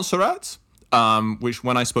down Montserrat. Which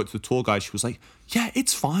when I spoke to the tour guide, she was like, yeah,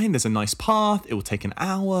 it's fine. There's a nice path. It will take an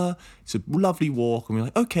hour. It's a lovely walk. And we were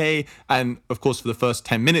like, okay. And of course, for the first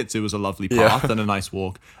 10 minutes, it was a lovely path and a nice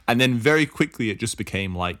walk. And then very quickly, it just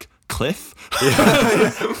became like cliff.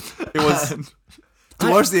 It was.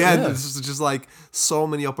 Towards the end, Yeah. it's just like so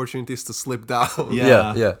many opportunities to slip down.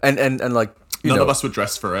 Yeah. And like None know, of us were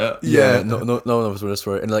dressed for it. Yeah, no one of us were just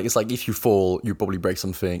for it. And like it's like if you fall, you probably break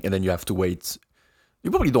something, and then you have to wait. You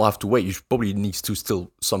probably don't have to wait. You probably need to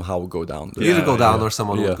still somehow go down. You either go down yeah. or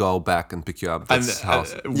someone Yeah. will go back and pick you up. And That's how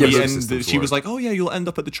we the ended, systems she was work. like, "Oh yeah, you'll end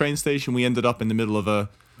up at the train station." We ended up in the middle of a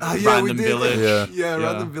Ah, yeah, we random did. village. Yeah. Yeah,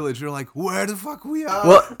 random village. You're like, where the fuck we are?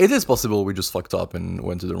 Well, it is possible we just fucked up and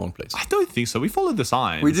went to the wrong place. I don't think so. We followed the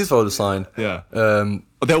sign. We did follow the sign. Yeah. Um,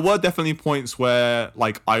 There were definitely points where,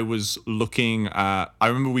 like, I was looking at. I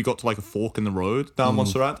remember we got to like a fork in the road down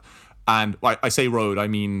Montserrat, and like I say road, I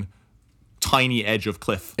mean tiny edge of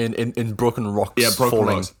cliff. in broken rocks. Yeah, broken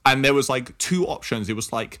falling. rocks. And there was like two options. It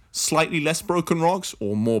was like slightly less broken rocks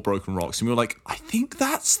or more broken rocks. And we were like, I think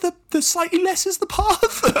that's the slightly less is the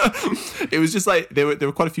path. It was just like there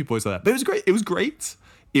were quite a few points like that. But it was great. It was great.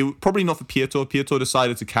 It probably not for Pietro. Pietro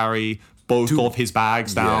decided to carry both of his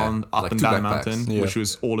bags down up like and two down the backpacks. mountain, Yeah. which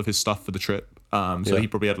was all of his stuff for the trip. So he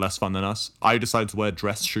probably had less fun than us. I decided to wear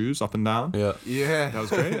dress shoes up and down. Yeah. yeah, That was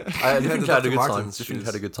great. I You think had had the a good Dr. time. Martens Definitely shoes.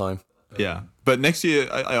 had a good time. Yeah, but next year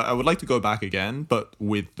I would like to go back again, but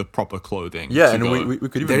with the proper clothing. Yeah, to and go. we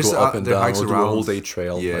could even There's, go up and there are down or hikes do a around. whole day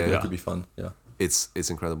trail. Yeah. Like, Yeah. that could be fun. Yeah. it's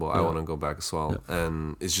incredible. I want to go back as well.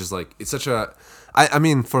 And it's just like it's such a. I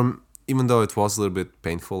mean, from even though it was a little bit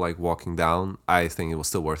painful, like walking down, I think it was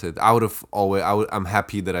still worth it. I would have always. I'm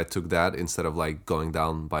happy that I took that instead of like going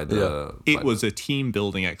down by the. It was a team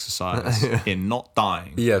building exercise in not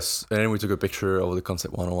dying. Yes, and then we took a picture of the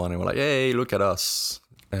Concept 101 and we're like, hey, look at us.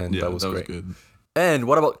 And Yeah, that was great. good. And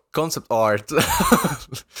what about concept art?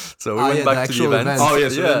 So we went yeah, back the to the actual event. event. Oh yeah,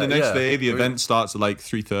 so then the next yeah. day the event starts at like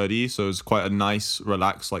 3:30, so it's quite a nice,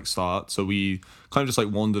 relaxed like start. So we kind of just like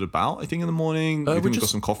wandered about. I think in the morning, I think we got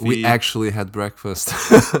some coffee. We actually had breakfast.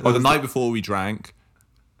 or the night before we drank.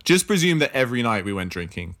 Just presume that every night we went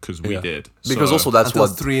drinking because we Yeah. did. Because So- also that's Until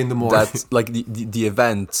what 3 in the morning. That's like the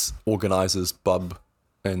event organizes pub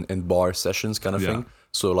and bar sessions kind of Yeah. thing.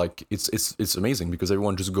 So like it's amazing because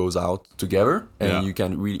everyone just goes out together and Yeah. you can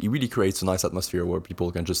it really creates a nice atmosphere where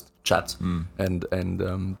people can just chat and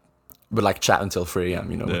but like chat until 3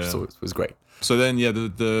 a.m. Yeah. So it was great. So then, yeah,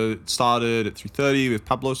 the started at 3:30 with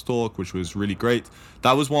Pablo's talk, which was really great.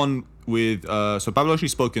 That was one with so Pablo actually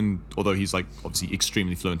spoken, although he's like obviously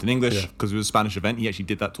extremely fluent in English Yeah. because it was a Spanish event. He actually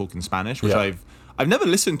did that talk in Spanish, which Yeah. I've never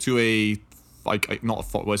listened to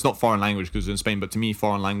it's not foreign language because it's in Spain, but to me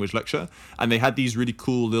foreign language lecture. And they had these really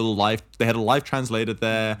cool little they had a live translator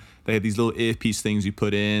there. They had these little earpiece things you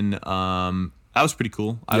put in. That was pretty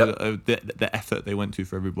cool. Yep. The effort they went to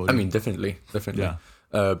for everybody. I mean, definitely. Yeah.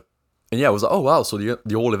 And yeah, I was like, oh wow, so the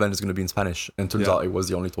whole event is going to be in Spanish, and turns Yeah. out it was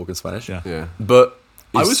the only talk in Spanish. Yeah. yeah. But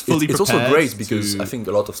I was fully it's also prepared great because to- I think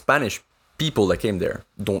a lot of Spanish people that came there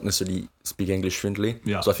don't necessarily speak English fluently.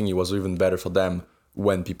 Yeah. So I think it was even better for them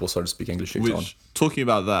when people started speaking English later on. Which, talking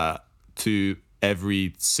about that, to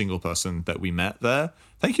every single person that we met there,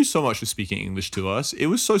 thank you so much for speaking English to us. It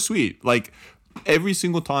was so sweet. Like, every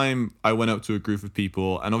single time I went up to a group of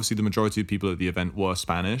people, and obviously the majority of people at the event were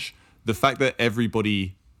Spanish, the fact that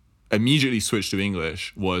everybody immediately switched to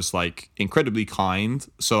English was, like, incredibly kind.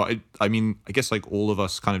 So, I mean, I guess, like, all of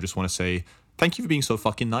us kind of just want to say thank you for being so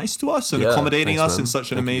fucking nice to us and Yeah, accommodating thanks, us man. in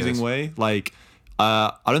such an Thank you, amazing guys. way. Like,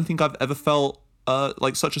 I don't think I've ever felt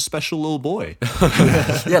like such a special little boy.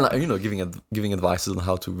 Yeah, like, you know, giving advices on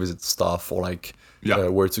how to visit stuff or like Yeah.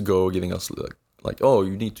 where to go, giving us like, oh,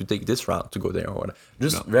 you need to take this route to go there or whatever.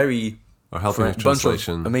 Just very Or helping with bunch of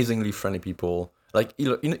translation. amazingly friendly people. Like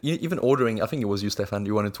even ordering, I think it was you, Stefan.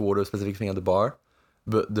 You wanted to order a specific thing at the bar,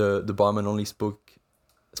 but the barman only spoke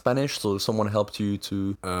Spanish, so someone helped you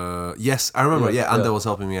to. Yes, I remember. Yeah, Yeah, Anda yeah. was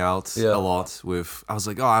helping me out Yeah. a lot with. I was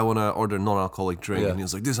like, oh, I want to order non-alcoholic drink, Yeah. and he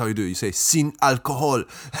was like, this is how you do it. You say sin alcohol,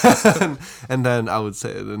 and then I would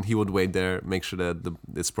say, and he would wait there, make sure that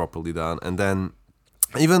it's properly done, and then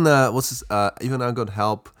even even I got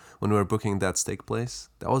help when we were booking that steak place.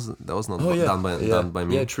 That was not Oh yeah, done by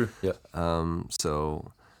me. Yeah, true. Yeah.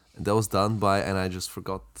 So that was done by, and I just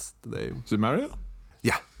forgot the name. Is it Mario?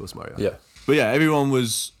 Yeah, it was Mario. Yeah. But yeah, everyone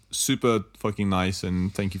was super fucking nice,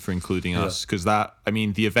 and thank you for including us, because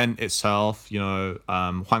the event itself, you know,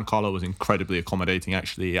 Juan Carlo was incredibly accommodating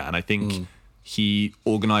actually, and I think he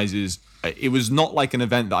organizes. It was not like an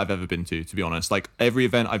event that I've ever been to be honest. Like every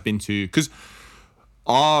event I've been to, because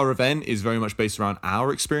our event is very much based around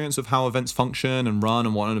our experience of how events function and run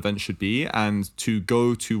and what an event should be, and to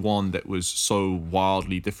go to one that was so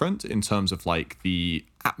wildly different in terms of like the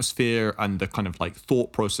atmosphere and the kind of like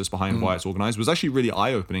thought process behind why it's organized was actually really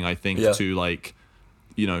eye-opening, I think. Yeah. To like,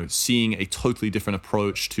 you know, seeing a totally different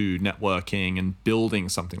approach to networking and building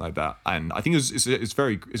something like that. And I think it's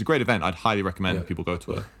a great event. I'd highly recommend people go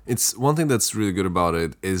to it. It's one thing that's really good about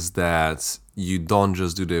it is that you don't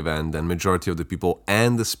just do the event, and majority of the people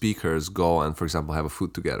and the speakers go and, for example, have a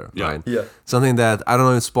food together, Yeah. right? Yeah. Something that I don't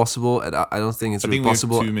know if it's possible, and I don't think it's really think we have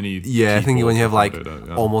possible. too many Yeah, I think people when you to have like accommodate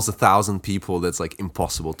that, yeah. almost 1,000 people, that's like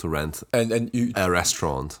impossible to rent And you a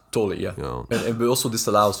restaurant. totally, yeah. You know. But also this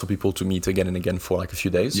allows for people to meet again and again for like a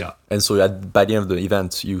few days. Yeah. And so by the end of the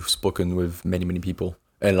event, you've spoken with many, many people,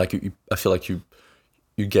 and like I feel like you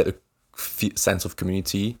get a sense of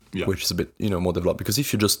community, Yeah. which is a bit more developed. Because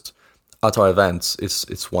if you just at our events,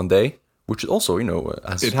 it's one day, which is also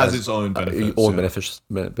Has its own benefits,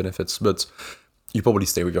 benefits, but you probably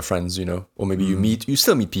stay with your friends, or maybe you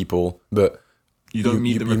still meet people, but You don't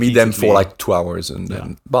meet them you meet them repeatedly. for like 2 hours and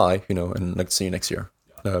then bye, and like see you next year.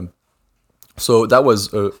 So that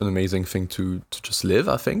was an amazing thing to just live,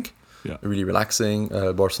 I think. Yeah. Really relaxing.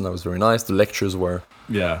 Barcelona was very nice. The lectures were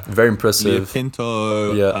Yeah. very impressive. Leo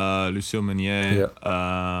Pinto, Yeah. Lucio Meunier,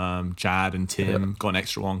 Jad and Tim got an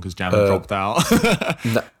extra one because Jam dropped out.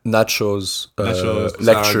 Nacho's Nacho's-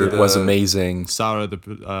 lecture Sarah was did, amazing. Sarah, the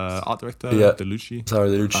art director, Yeah. De Lucci. Sarah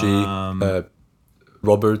De Lucci,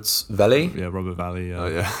 Robert Valley. Yeah, Robert Valley.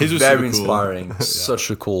 yeah. His was Very super cool. inspiring. Such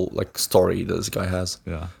a cool story that this guy has.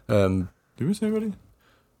 Yeah. Um, Did we say anybody?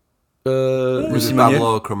 Lucy Meunier.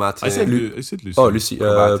 Pablo, Chromatic. I said Lucy. Oh, Lucy.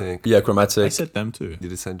 Chromatic. Yeah, I Chromatic. said them too.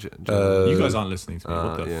 Did it say You guys aren't listening to me.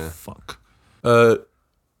 What the yeah. fuck?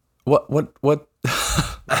 What?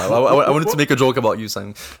 I wanted to make a joke about you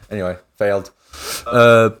saying. Anyway, failed.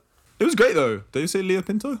 It was great though. Did you say Leo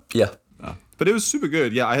Pinto? Yeah. But it was super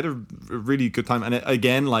good. Yeah, I had a really good time. And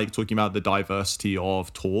again, like talking about the diversity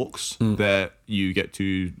of talks that you get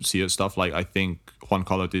to see at stuff, like I think Juan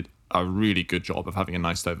Carlo did a really good job of having a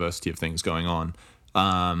nice diversity of things going on.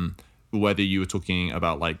 Whether you were talking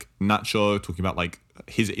about like Nacho, talking about like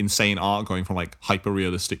his insane art going from like hyper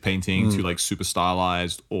realistic painting to like super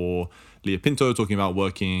stylized, or Leo Pinto talking about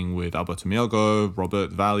working with Alberto Mielgo,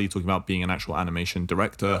 Robert Valley talking about being an actual animation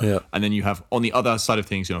director. Yeah. And then you have on the other side of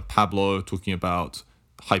things, Pablo talking about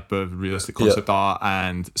hyper realistic concept art,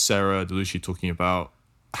 and Sarah De Lucci talking about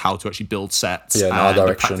how to actually build sets Yeah, and and art the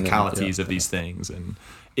direction and- practicalities of these things. And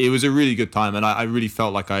it was a really good time, and I really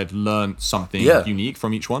felt like I had learned something Yeah. unique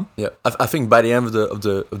from each one. Yeah, I think by the end of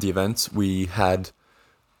the event, we had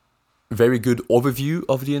very good overview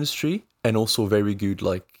of the industry and also very good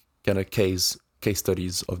like kind of case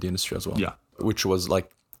studies of the industry as well. Yeah. Which was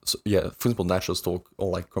like, for example, Natural's talk or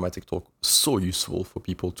like Chromatic talk, so useful for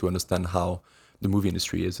people to understand how the movie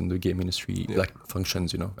industry is and the game industry like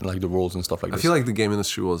functions, and like the roles and stuff like I this. feel like the game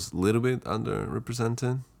industry was a little bit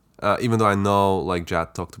underrepresented, even though I know like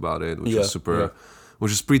Jad talked about it, which Yeah, was super,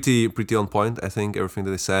 which is pretty on point. I think everything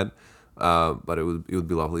that they said, but it would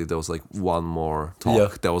be lovely if there was like one more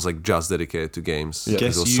talk that was like just dedicated to games. Yeah.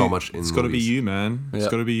 Because there was so much in It's got to be movies. you, man. It's Yeah.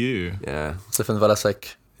 got to be you. Yeah, Stefan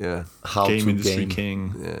Valasek, yeah, how Game to industry game.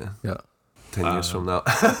 king. yeah. Yeah. 10 years from now,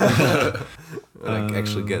 like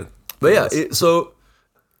actually get. But yeah, so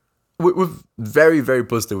we're very, very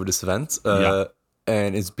positive with this event.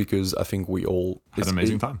 And it's because I think we all Had an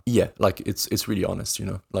amazing time. Yeah, like it's really honest,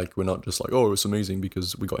 like we're not just like, oh, it's amazing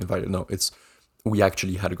because we got invited. No, it's we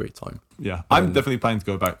actually had a great time. Yeah, I'm definitely planning to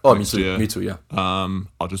go back. Oh, me next too. year. Me too. Yeah.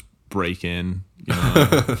 I'll just break in, you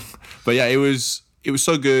know. But yeah, it was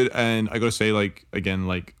so good, and I gotta say, like, again,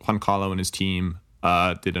 like Juan Carlo and his team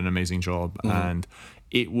did an amazing job, and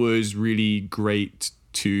it was really great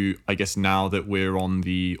to, I guess, now that we're on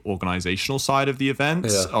the organizational side of the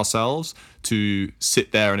events ourselves, to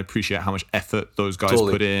sit there and appreciate how much effort those guys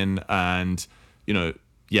put in, and you know,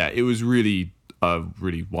 yeah, it was really a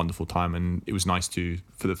really wonderful time, and it was nice to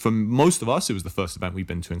for most of us, it was the first event we've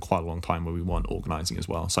been to in quite a long time where we weren't organizing as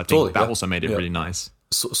well. So I think that also made it really nice.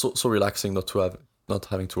 So relaxing, not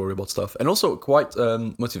having to worry about stuff, and also quite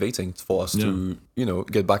motivating for us to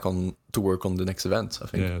get back on to work on the next event. I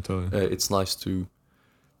think totally. It's nice to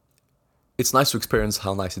experience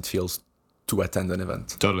how nice it feels to attend an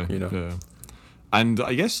event. Totally. Yeah. And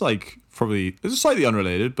I guess like probably this is slightly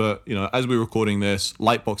unrelated, but you know, as we're recording this,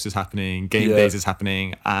 Lightbox is happening, Game Days is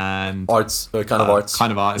happening, and arts kind of art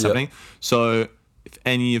is happening. So if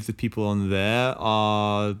any of the people on there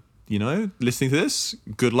are, you know, listening to this,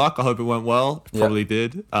 good luck. I hope it went well. It probably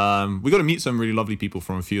did. We got to meet some really lovely people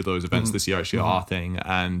from a few of those events this year, actually, at our thing.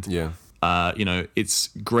 And, you know, it's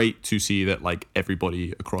great to see that, like,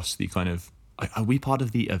 everybody across the kind of, are we part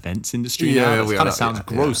of the events industry now? It kind of sounds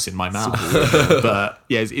gross in my mouth. But,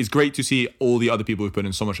 yeah, it's great to see all the other people who put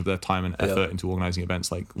in so much of their time and effort into organizing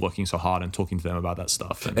events, like, working so hard and talking to them about that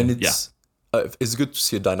stuff. And it's good to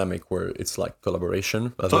see a dynamic where it's like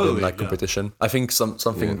collaboration rather than like competition. I think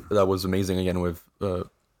something that was amazing again with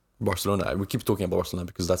Barcelona. We keep talking about Barcelona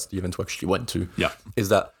because that's the event we actually went to. Yeah, is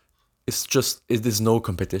that there's no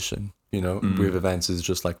competition. You know, with events, it's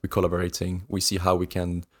just like we're collaborating. We see how we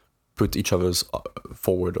can put each other's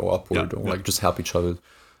forward or upward or like just help each other.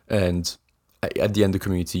 And at the end, the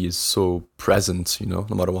community is so present. You know,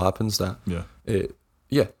 no matter what happens, that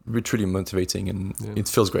we're truly motivating and it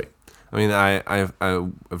feels great. I mean,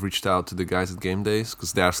 I've reached out to the guys at Game Days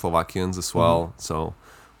because they are Slovakians as well. So,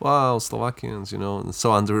 wow, Slovakians, you know, and so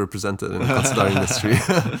underrepresented in the consular industry.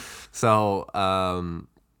 So,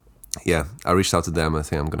 I reached out to them. I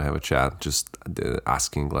think I'm gonna have a chat, just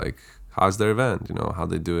asking like, how's their event? You know, how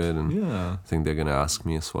they do it, and I think they're gonna ask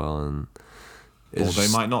me as well. And or they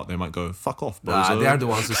might not. They might go, fuck off, bro. They are the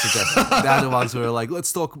ones who suggest. They are the ones who are like,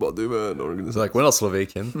 let's talk about the event. It's like, we're not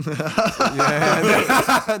Slovakian.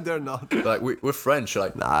 They're not. Like, we're French.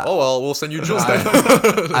 Like, nah. Oh, well, we'll send you Jules then.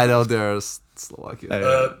 I know they're Slovakian.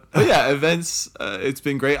 But yeah, events, it's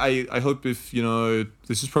been great. I hope if, you know,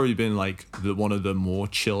 this has probably been like one of the more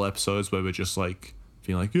chill episodes where we're just like,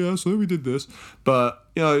 being like, yeah, so we did this. But,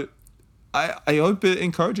 you know, I hope it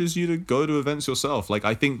encourages you to go to events yourself. Like,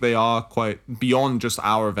 I think they are quite beyond just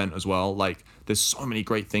our event as well. Like, there's so many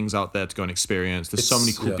great things out there to go and experience. There's so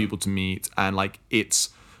many cool people to meet. And, like,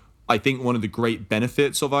 it's, I think, one of the great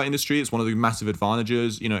benefits of our industry. It's one of the massive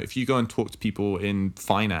advantages. You know, if you go and talk to people in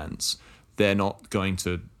finance, they're not going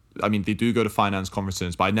to, I mean, they do go to finance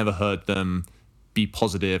conferences, but I never heard them be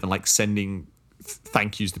positive and, like, sending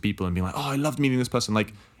thank yous to people and being like, oh, I loved meeting this person.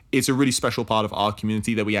 Like, it's a really special part of our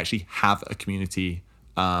community that we actually have a community.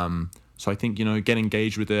 So I think, you know, get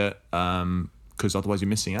engaged with it because otherwise you're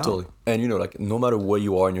missing out. Totally. And, you know, like no matter where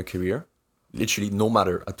you are in your career, literally no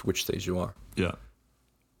matter at which stage you are. Yeah.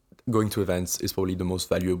 Going to events is probably the most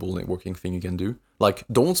valuable networking thing you can do. Like,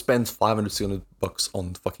 don't spend $500-600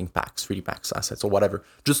 on fucking packs, 3D packs, assets, or whatever.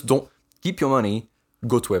 Just don't keep your money,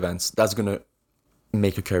 go to events. That's going to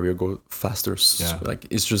make your career go faster. Like,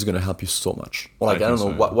 it's just gonna help you so much. Or like, I don't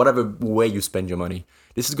know, whatever way you spend your money,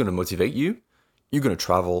 this is gonna motivate you. You're gonna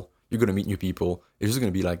travel, you're gonna meet new people. It's just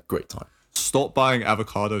gonna be like great time. Stop buying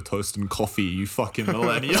avocado toast and coffee, you fucking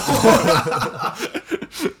millennial.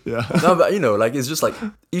 No, but you know, like, it's just like,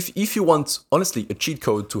 if you want, honestly, a cheat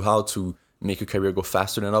code to how to make your career go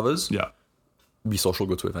faster than others, be social,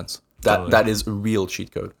 go to events. That is a real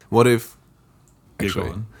cheat code. What if,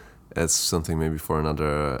 actually, it's something maybe for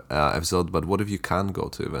another episode, but what if you can't go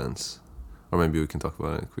to events? Or maybe we can talk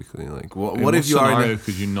about it quickly. Like, what if you are in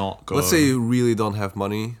could you not go? Let's say you really don't have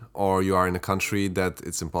money, or you are in a country that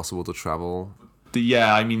it's impossible to travel.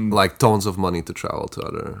 I mean, like tons of money to travel to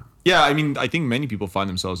other. Yeah, I mean, I think many people find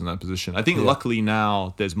themselves in that position. I think luckily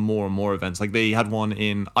now there's more and more events. Like, they had one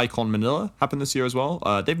in Icon Manila happen this year as well.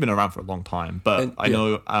 They've been around for a long time, but I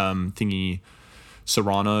know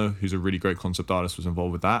Serrano, who's a really great concept artist, was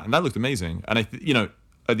involved with that, and that looked amazing. And you know,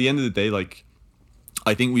 at the end of the day, like,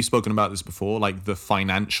 I think we've spoken about this before, like the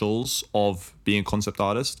financials of being a concept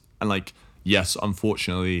artist, and like, yes,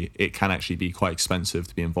 unfortunately, it can actually be quite expensive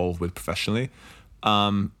to be involved with professionally.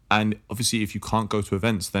 And obviously, if you can't go to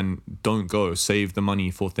events, then don't go. Save the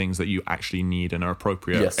money for things that you actually need and are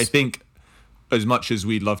appropriate. Yes. I think as much as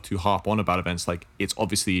we'd love to harp on about events, like it's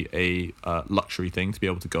obviously a luxury thing to be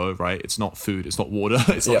able to go, right? It's not food, it's not water,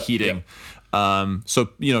 it's not heating. So,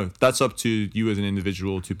 that's up to you as an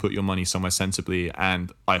individual to put your money somewhere sensibly.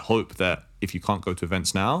 And I hope that if you can't go to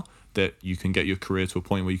events now, that you can get your career to a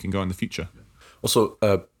point where you can go in the future. Also,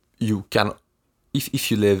 you can,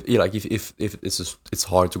 if you live, if it's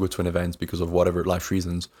hard to go to an event because of whatever life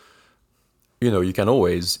reasons, you can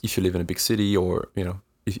always, if you live in a big city or,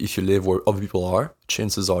 if you live where other people are,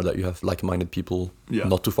 chances are that you have like-minded people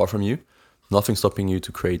not too far from you. Nothing stopping you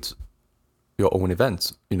to create your own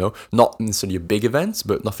event, not necessarily a big event,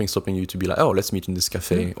 but nothing stopping you to be like, oh, let's meet in this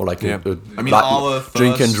cafe or like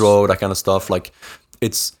drink and draw, that kind of stuff. Like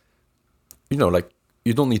it's, like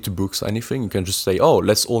you don't need to book anything. You can just say, oh,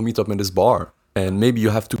 let's all meet up in this bar. And maybe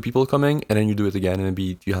you have 2 people coming and then you do it again and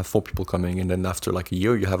maybe you have 4 people coming and then after like a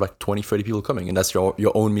year you have like 20, 30 people coming and that's your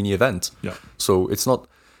own mini event. Yeah. So it's not,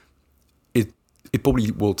 it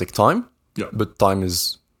probably will take time, but time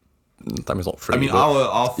is not free. I mean,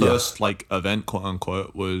 our first like event, quote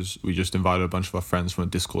unquote, was we just invited a bunch of our friends from a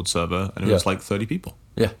Discord server and it was like 30 people.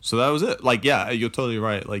 Yeah. So that was it. Like, yeah, you're totally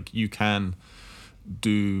right. Like you can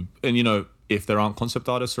do, and if there aren't concept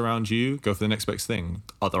artists around you, go for the next best thing.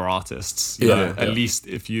 Other artists. At least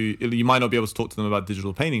if you might not be able to talk to them about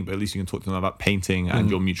digital painting, but at least you can talk to them about painting and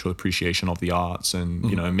your mutual appreciation of the arts. And,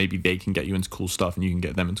 maybe they can get you into cool stuff and you can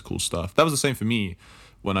get them into cool stuff. That was the same for me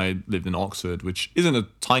when I lived in Oxford, which isn't a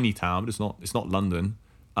tiny town, but it's not London.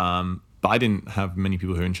 But I didn't have many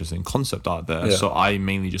people who are interested in concept art there. Yeah. So I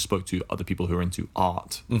mainly just spoke to other people who are into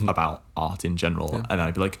art, about art in general. Yeah. And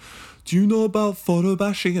I'd be like, do you know about photo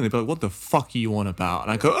bashing? And they'd be like, what the fuck are you on about?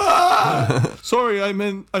 And I go, sorry, I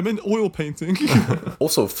meant oil painting.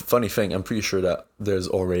 Also, funny thing, I'm pretty sure that there's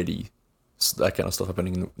already that kind of stuff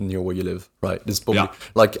happening near where you live, right? There's probably,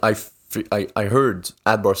 like I heard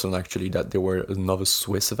at Barcelona actually that there were another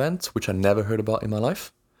Swiss event, which I never heard about in my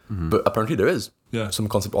life. But apparently there is some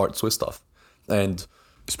concept art Swiss stuff. And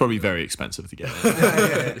it's probably very expensive to get.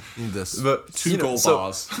 But 2 gold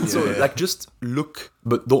bars. Like just look,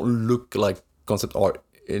 but don't look like concept art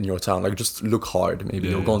in your town. Like just look hard,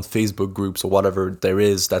 maybe or go on Facebook groups or whatever there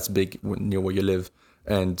is that's big near where you live,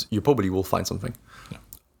 and you probably will find something. Yeah.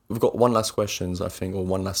 We've got one last question, I think, or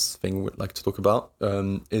one last thing we'd like to talk about.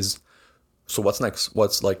 Is so what's next?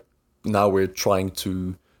 What's like now we're trying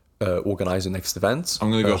to organize the next event.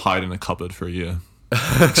 I'm gonna go hide in a cupboard for a year.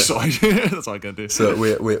 Sorry, that's all I can do. So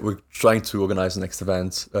we're trying to organize the next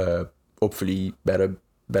event. Hopefully better,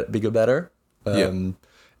 bigger, better. And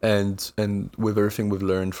with everything we've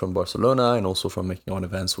learned from Barcelona and also from making on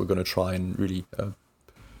events, we're gonna try and really get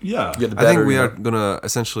better. I think we are gonna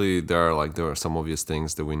essentially there are some obvious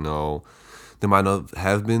things that we know they might not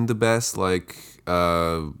have been the best. Like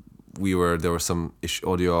there were some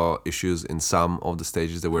audio issues in some of the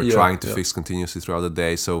stages that we're trying to fix continuously throughout the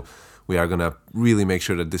day. So we are gonna really make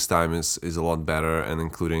sure that this time is a lot better, and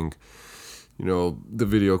including, the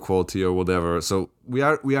video quality or whatever. So we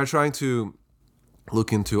are trying to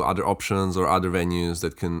look into other options or other venues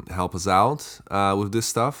that can help us out with this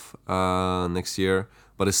stuff next year.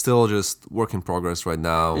 But it's still just work in progress right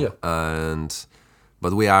now. Yeah.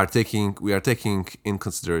 But we are taking in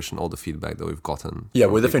consideration all the feedback that we've gotten. Yeah,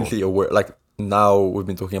 we're definitely aware. Like now we've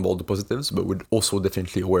been talking about the positives, but we're also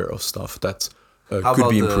definitely aware of stuff that could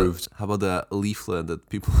be improved. How about the leaflet that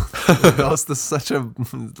people? That was such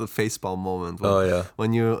the facepalm moment.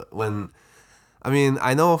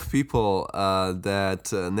 I know of people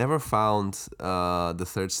that never found the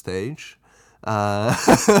third stage.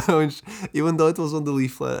 Which, even though it was on the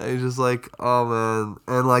leaflet, it's just like, oh man,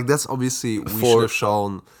 and like that's obviously we should have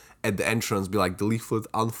shown at the entrance, be like the leaflet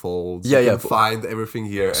unfolds. You can find everything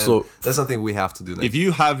here, and so that's something we have to do next. If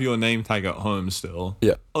you have your name tag at home still,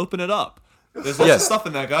 open it up. There's lots of stuff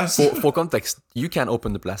in there, guys. For context, you can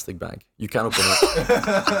open the plastic bag. You can open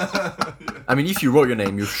it. I mean, if you wrote your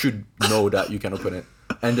name, you should know that you can open it.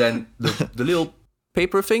 And then the little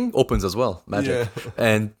paper thing opens as well. Magic.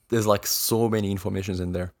 And there's like so many informations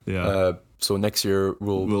in there. So next year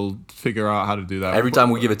we'll figure out how to do that. Every time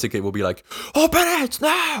we give a ticket, we'll be like, open it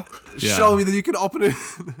now! Show me that you can open it.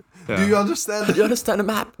 Do you understand? Do you understand the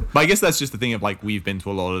map? But I guess that's just the thing of like, we've been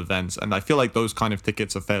to a lot of events, and I feel like those kind of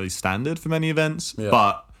tickets are fairly standard for many events.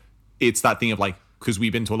 But it's that thing of like, because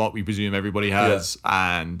we've been to a lot, we presume everybody has.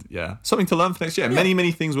 And something to learn for next year.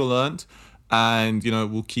 Many things were learned. And,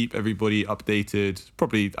 we'll keep everybody updated.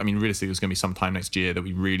 Probably, realistically, there's going to be some time next year that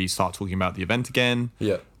we really start talking about the event again.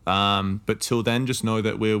 But till then, just know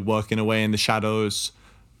that we're working away in the shadows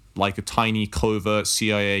like a tiny covert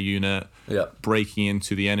CIA unit breaking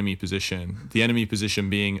into the enemy position. The enemy position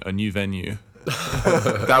being a new venue.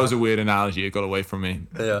 That was a weird analogy. It got away from me.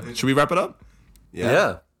 Yeah. Should we wrap it up?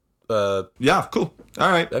 Yeah. Yeah, cool. All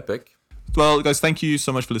right. Epic. Well, guys, thank you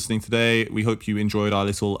so much for listening today. We hope you enjoyed our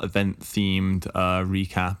little event-themed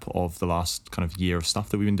recap of the last kind of year of stuff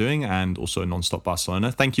that we've been doing, and also NonStop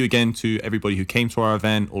Barcelona. Thank you again to everybody who came to our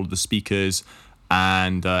event, all of the speakers,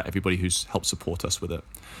 and everybody who's helped support us with it.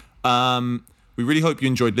 We really hope you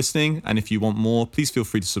enjoyed listening, and if you want more, please feel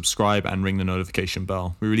free to subscribe and ring the notification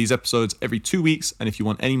bell. We release episodes every 2 weeks, and if you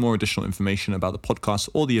want any more additional information about the podcast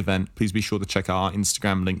or the event, please be sure to check out our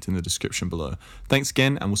Instagram linked in the description below. Thanks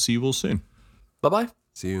again, and we'll see you all soon. Bye-bye.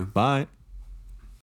 See you. Bye.